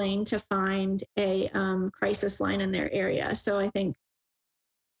scrambling to find a crisis line in their area. So I think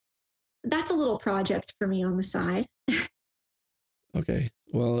that's a little project for me on the side. Okay.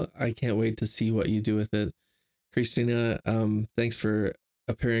 Well, I can't wait to see what you do with it. Christina, thanks for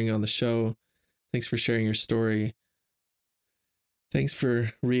appearing on the show. Thanks for sharing your story. Thanks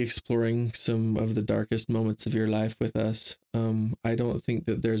for re-exploring some of the darkest moments of your life with us. I don't think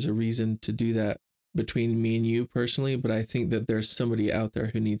that there's a reason to do that between me and you personally, but I think that there's somebody out there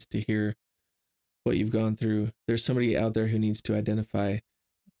who needs to hear what you've gone through. There's somebody out there who needs to identify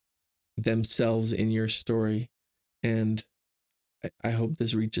themselves in your story, and I hope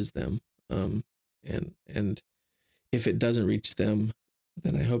this reaches them. And if it doesn't reach them,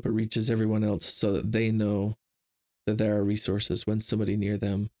 then I hope it reaches everyone else, so that they know that there are resources when somebody near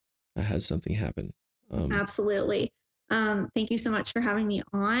them has something happen. Absolutely. Thank you so much for having me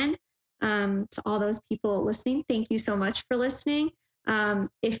on. To all those people listening, thank you so much for listening.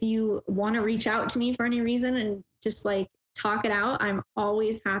 If you want to reach out to me for any reason and just like talk it out, I'm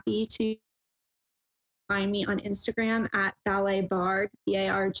always happy to find me on Instagram at balletbarg,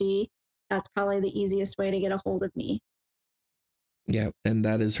 BARG. That's probably the easiest way to get a hold of me. Yeah, and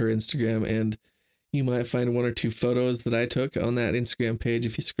that is her Instagram, and you might find one or two photos that I took on that Instagram page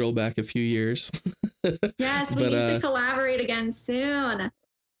if you scroll back a few years. Yes, we need to collaborate again soon.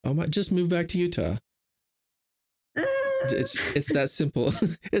 I might just move back to Utah. It's that simple.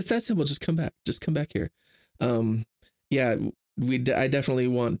 It's that simple. Just come back. Just come back here. Yeah, I definitely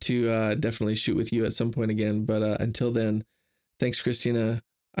want to definitely shoot with you at some point again. But until then, thanks, Christina.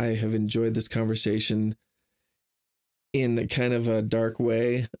 I have enjoyed this conversation in kind of a dark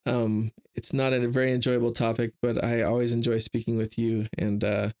way. It's not a very enjoyable topic, but I always enjoy speaking with you. And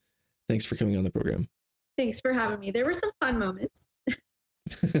thanks for coming on the program. Thanks for having me. There were some fun moments.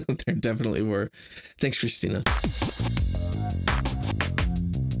 There definitely were. Thanks, Christina.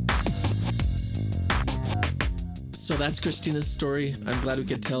 So that's Christina's story. I'm glad we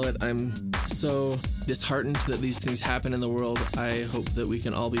could tell it. I'm so disheartened that these things happen in the world. I hope that we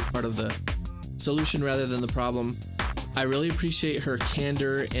can all be part of the solution rather than the problem. I really appreciate her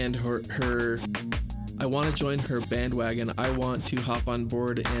candor and her I want to join her bandwagon. I want to hop on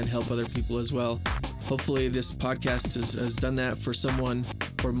board and help other people as well. Hopefully this podcast has done that for someone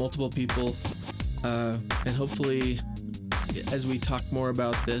or multiple people. And hopefully as we talk more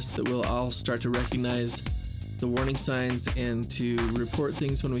about this, that we'll all start to recognize the warning signs and to report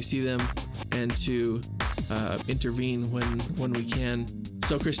things when we see them and to intervene when we can.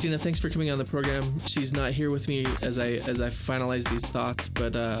 So Christina, thanks for coming on the program. She's not here with me as I finalize these thoughts,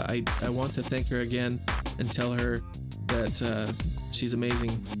 but I want to thank her again and tell her that she's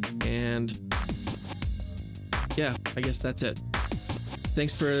amazing. And yeah, I guess that's it.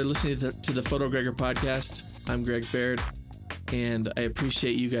 Thanks for listening to the Photo Gregor podcast. I'm Greg Baird, and I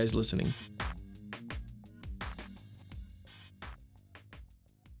appreciate you guys listening.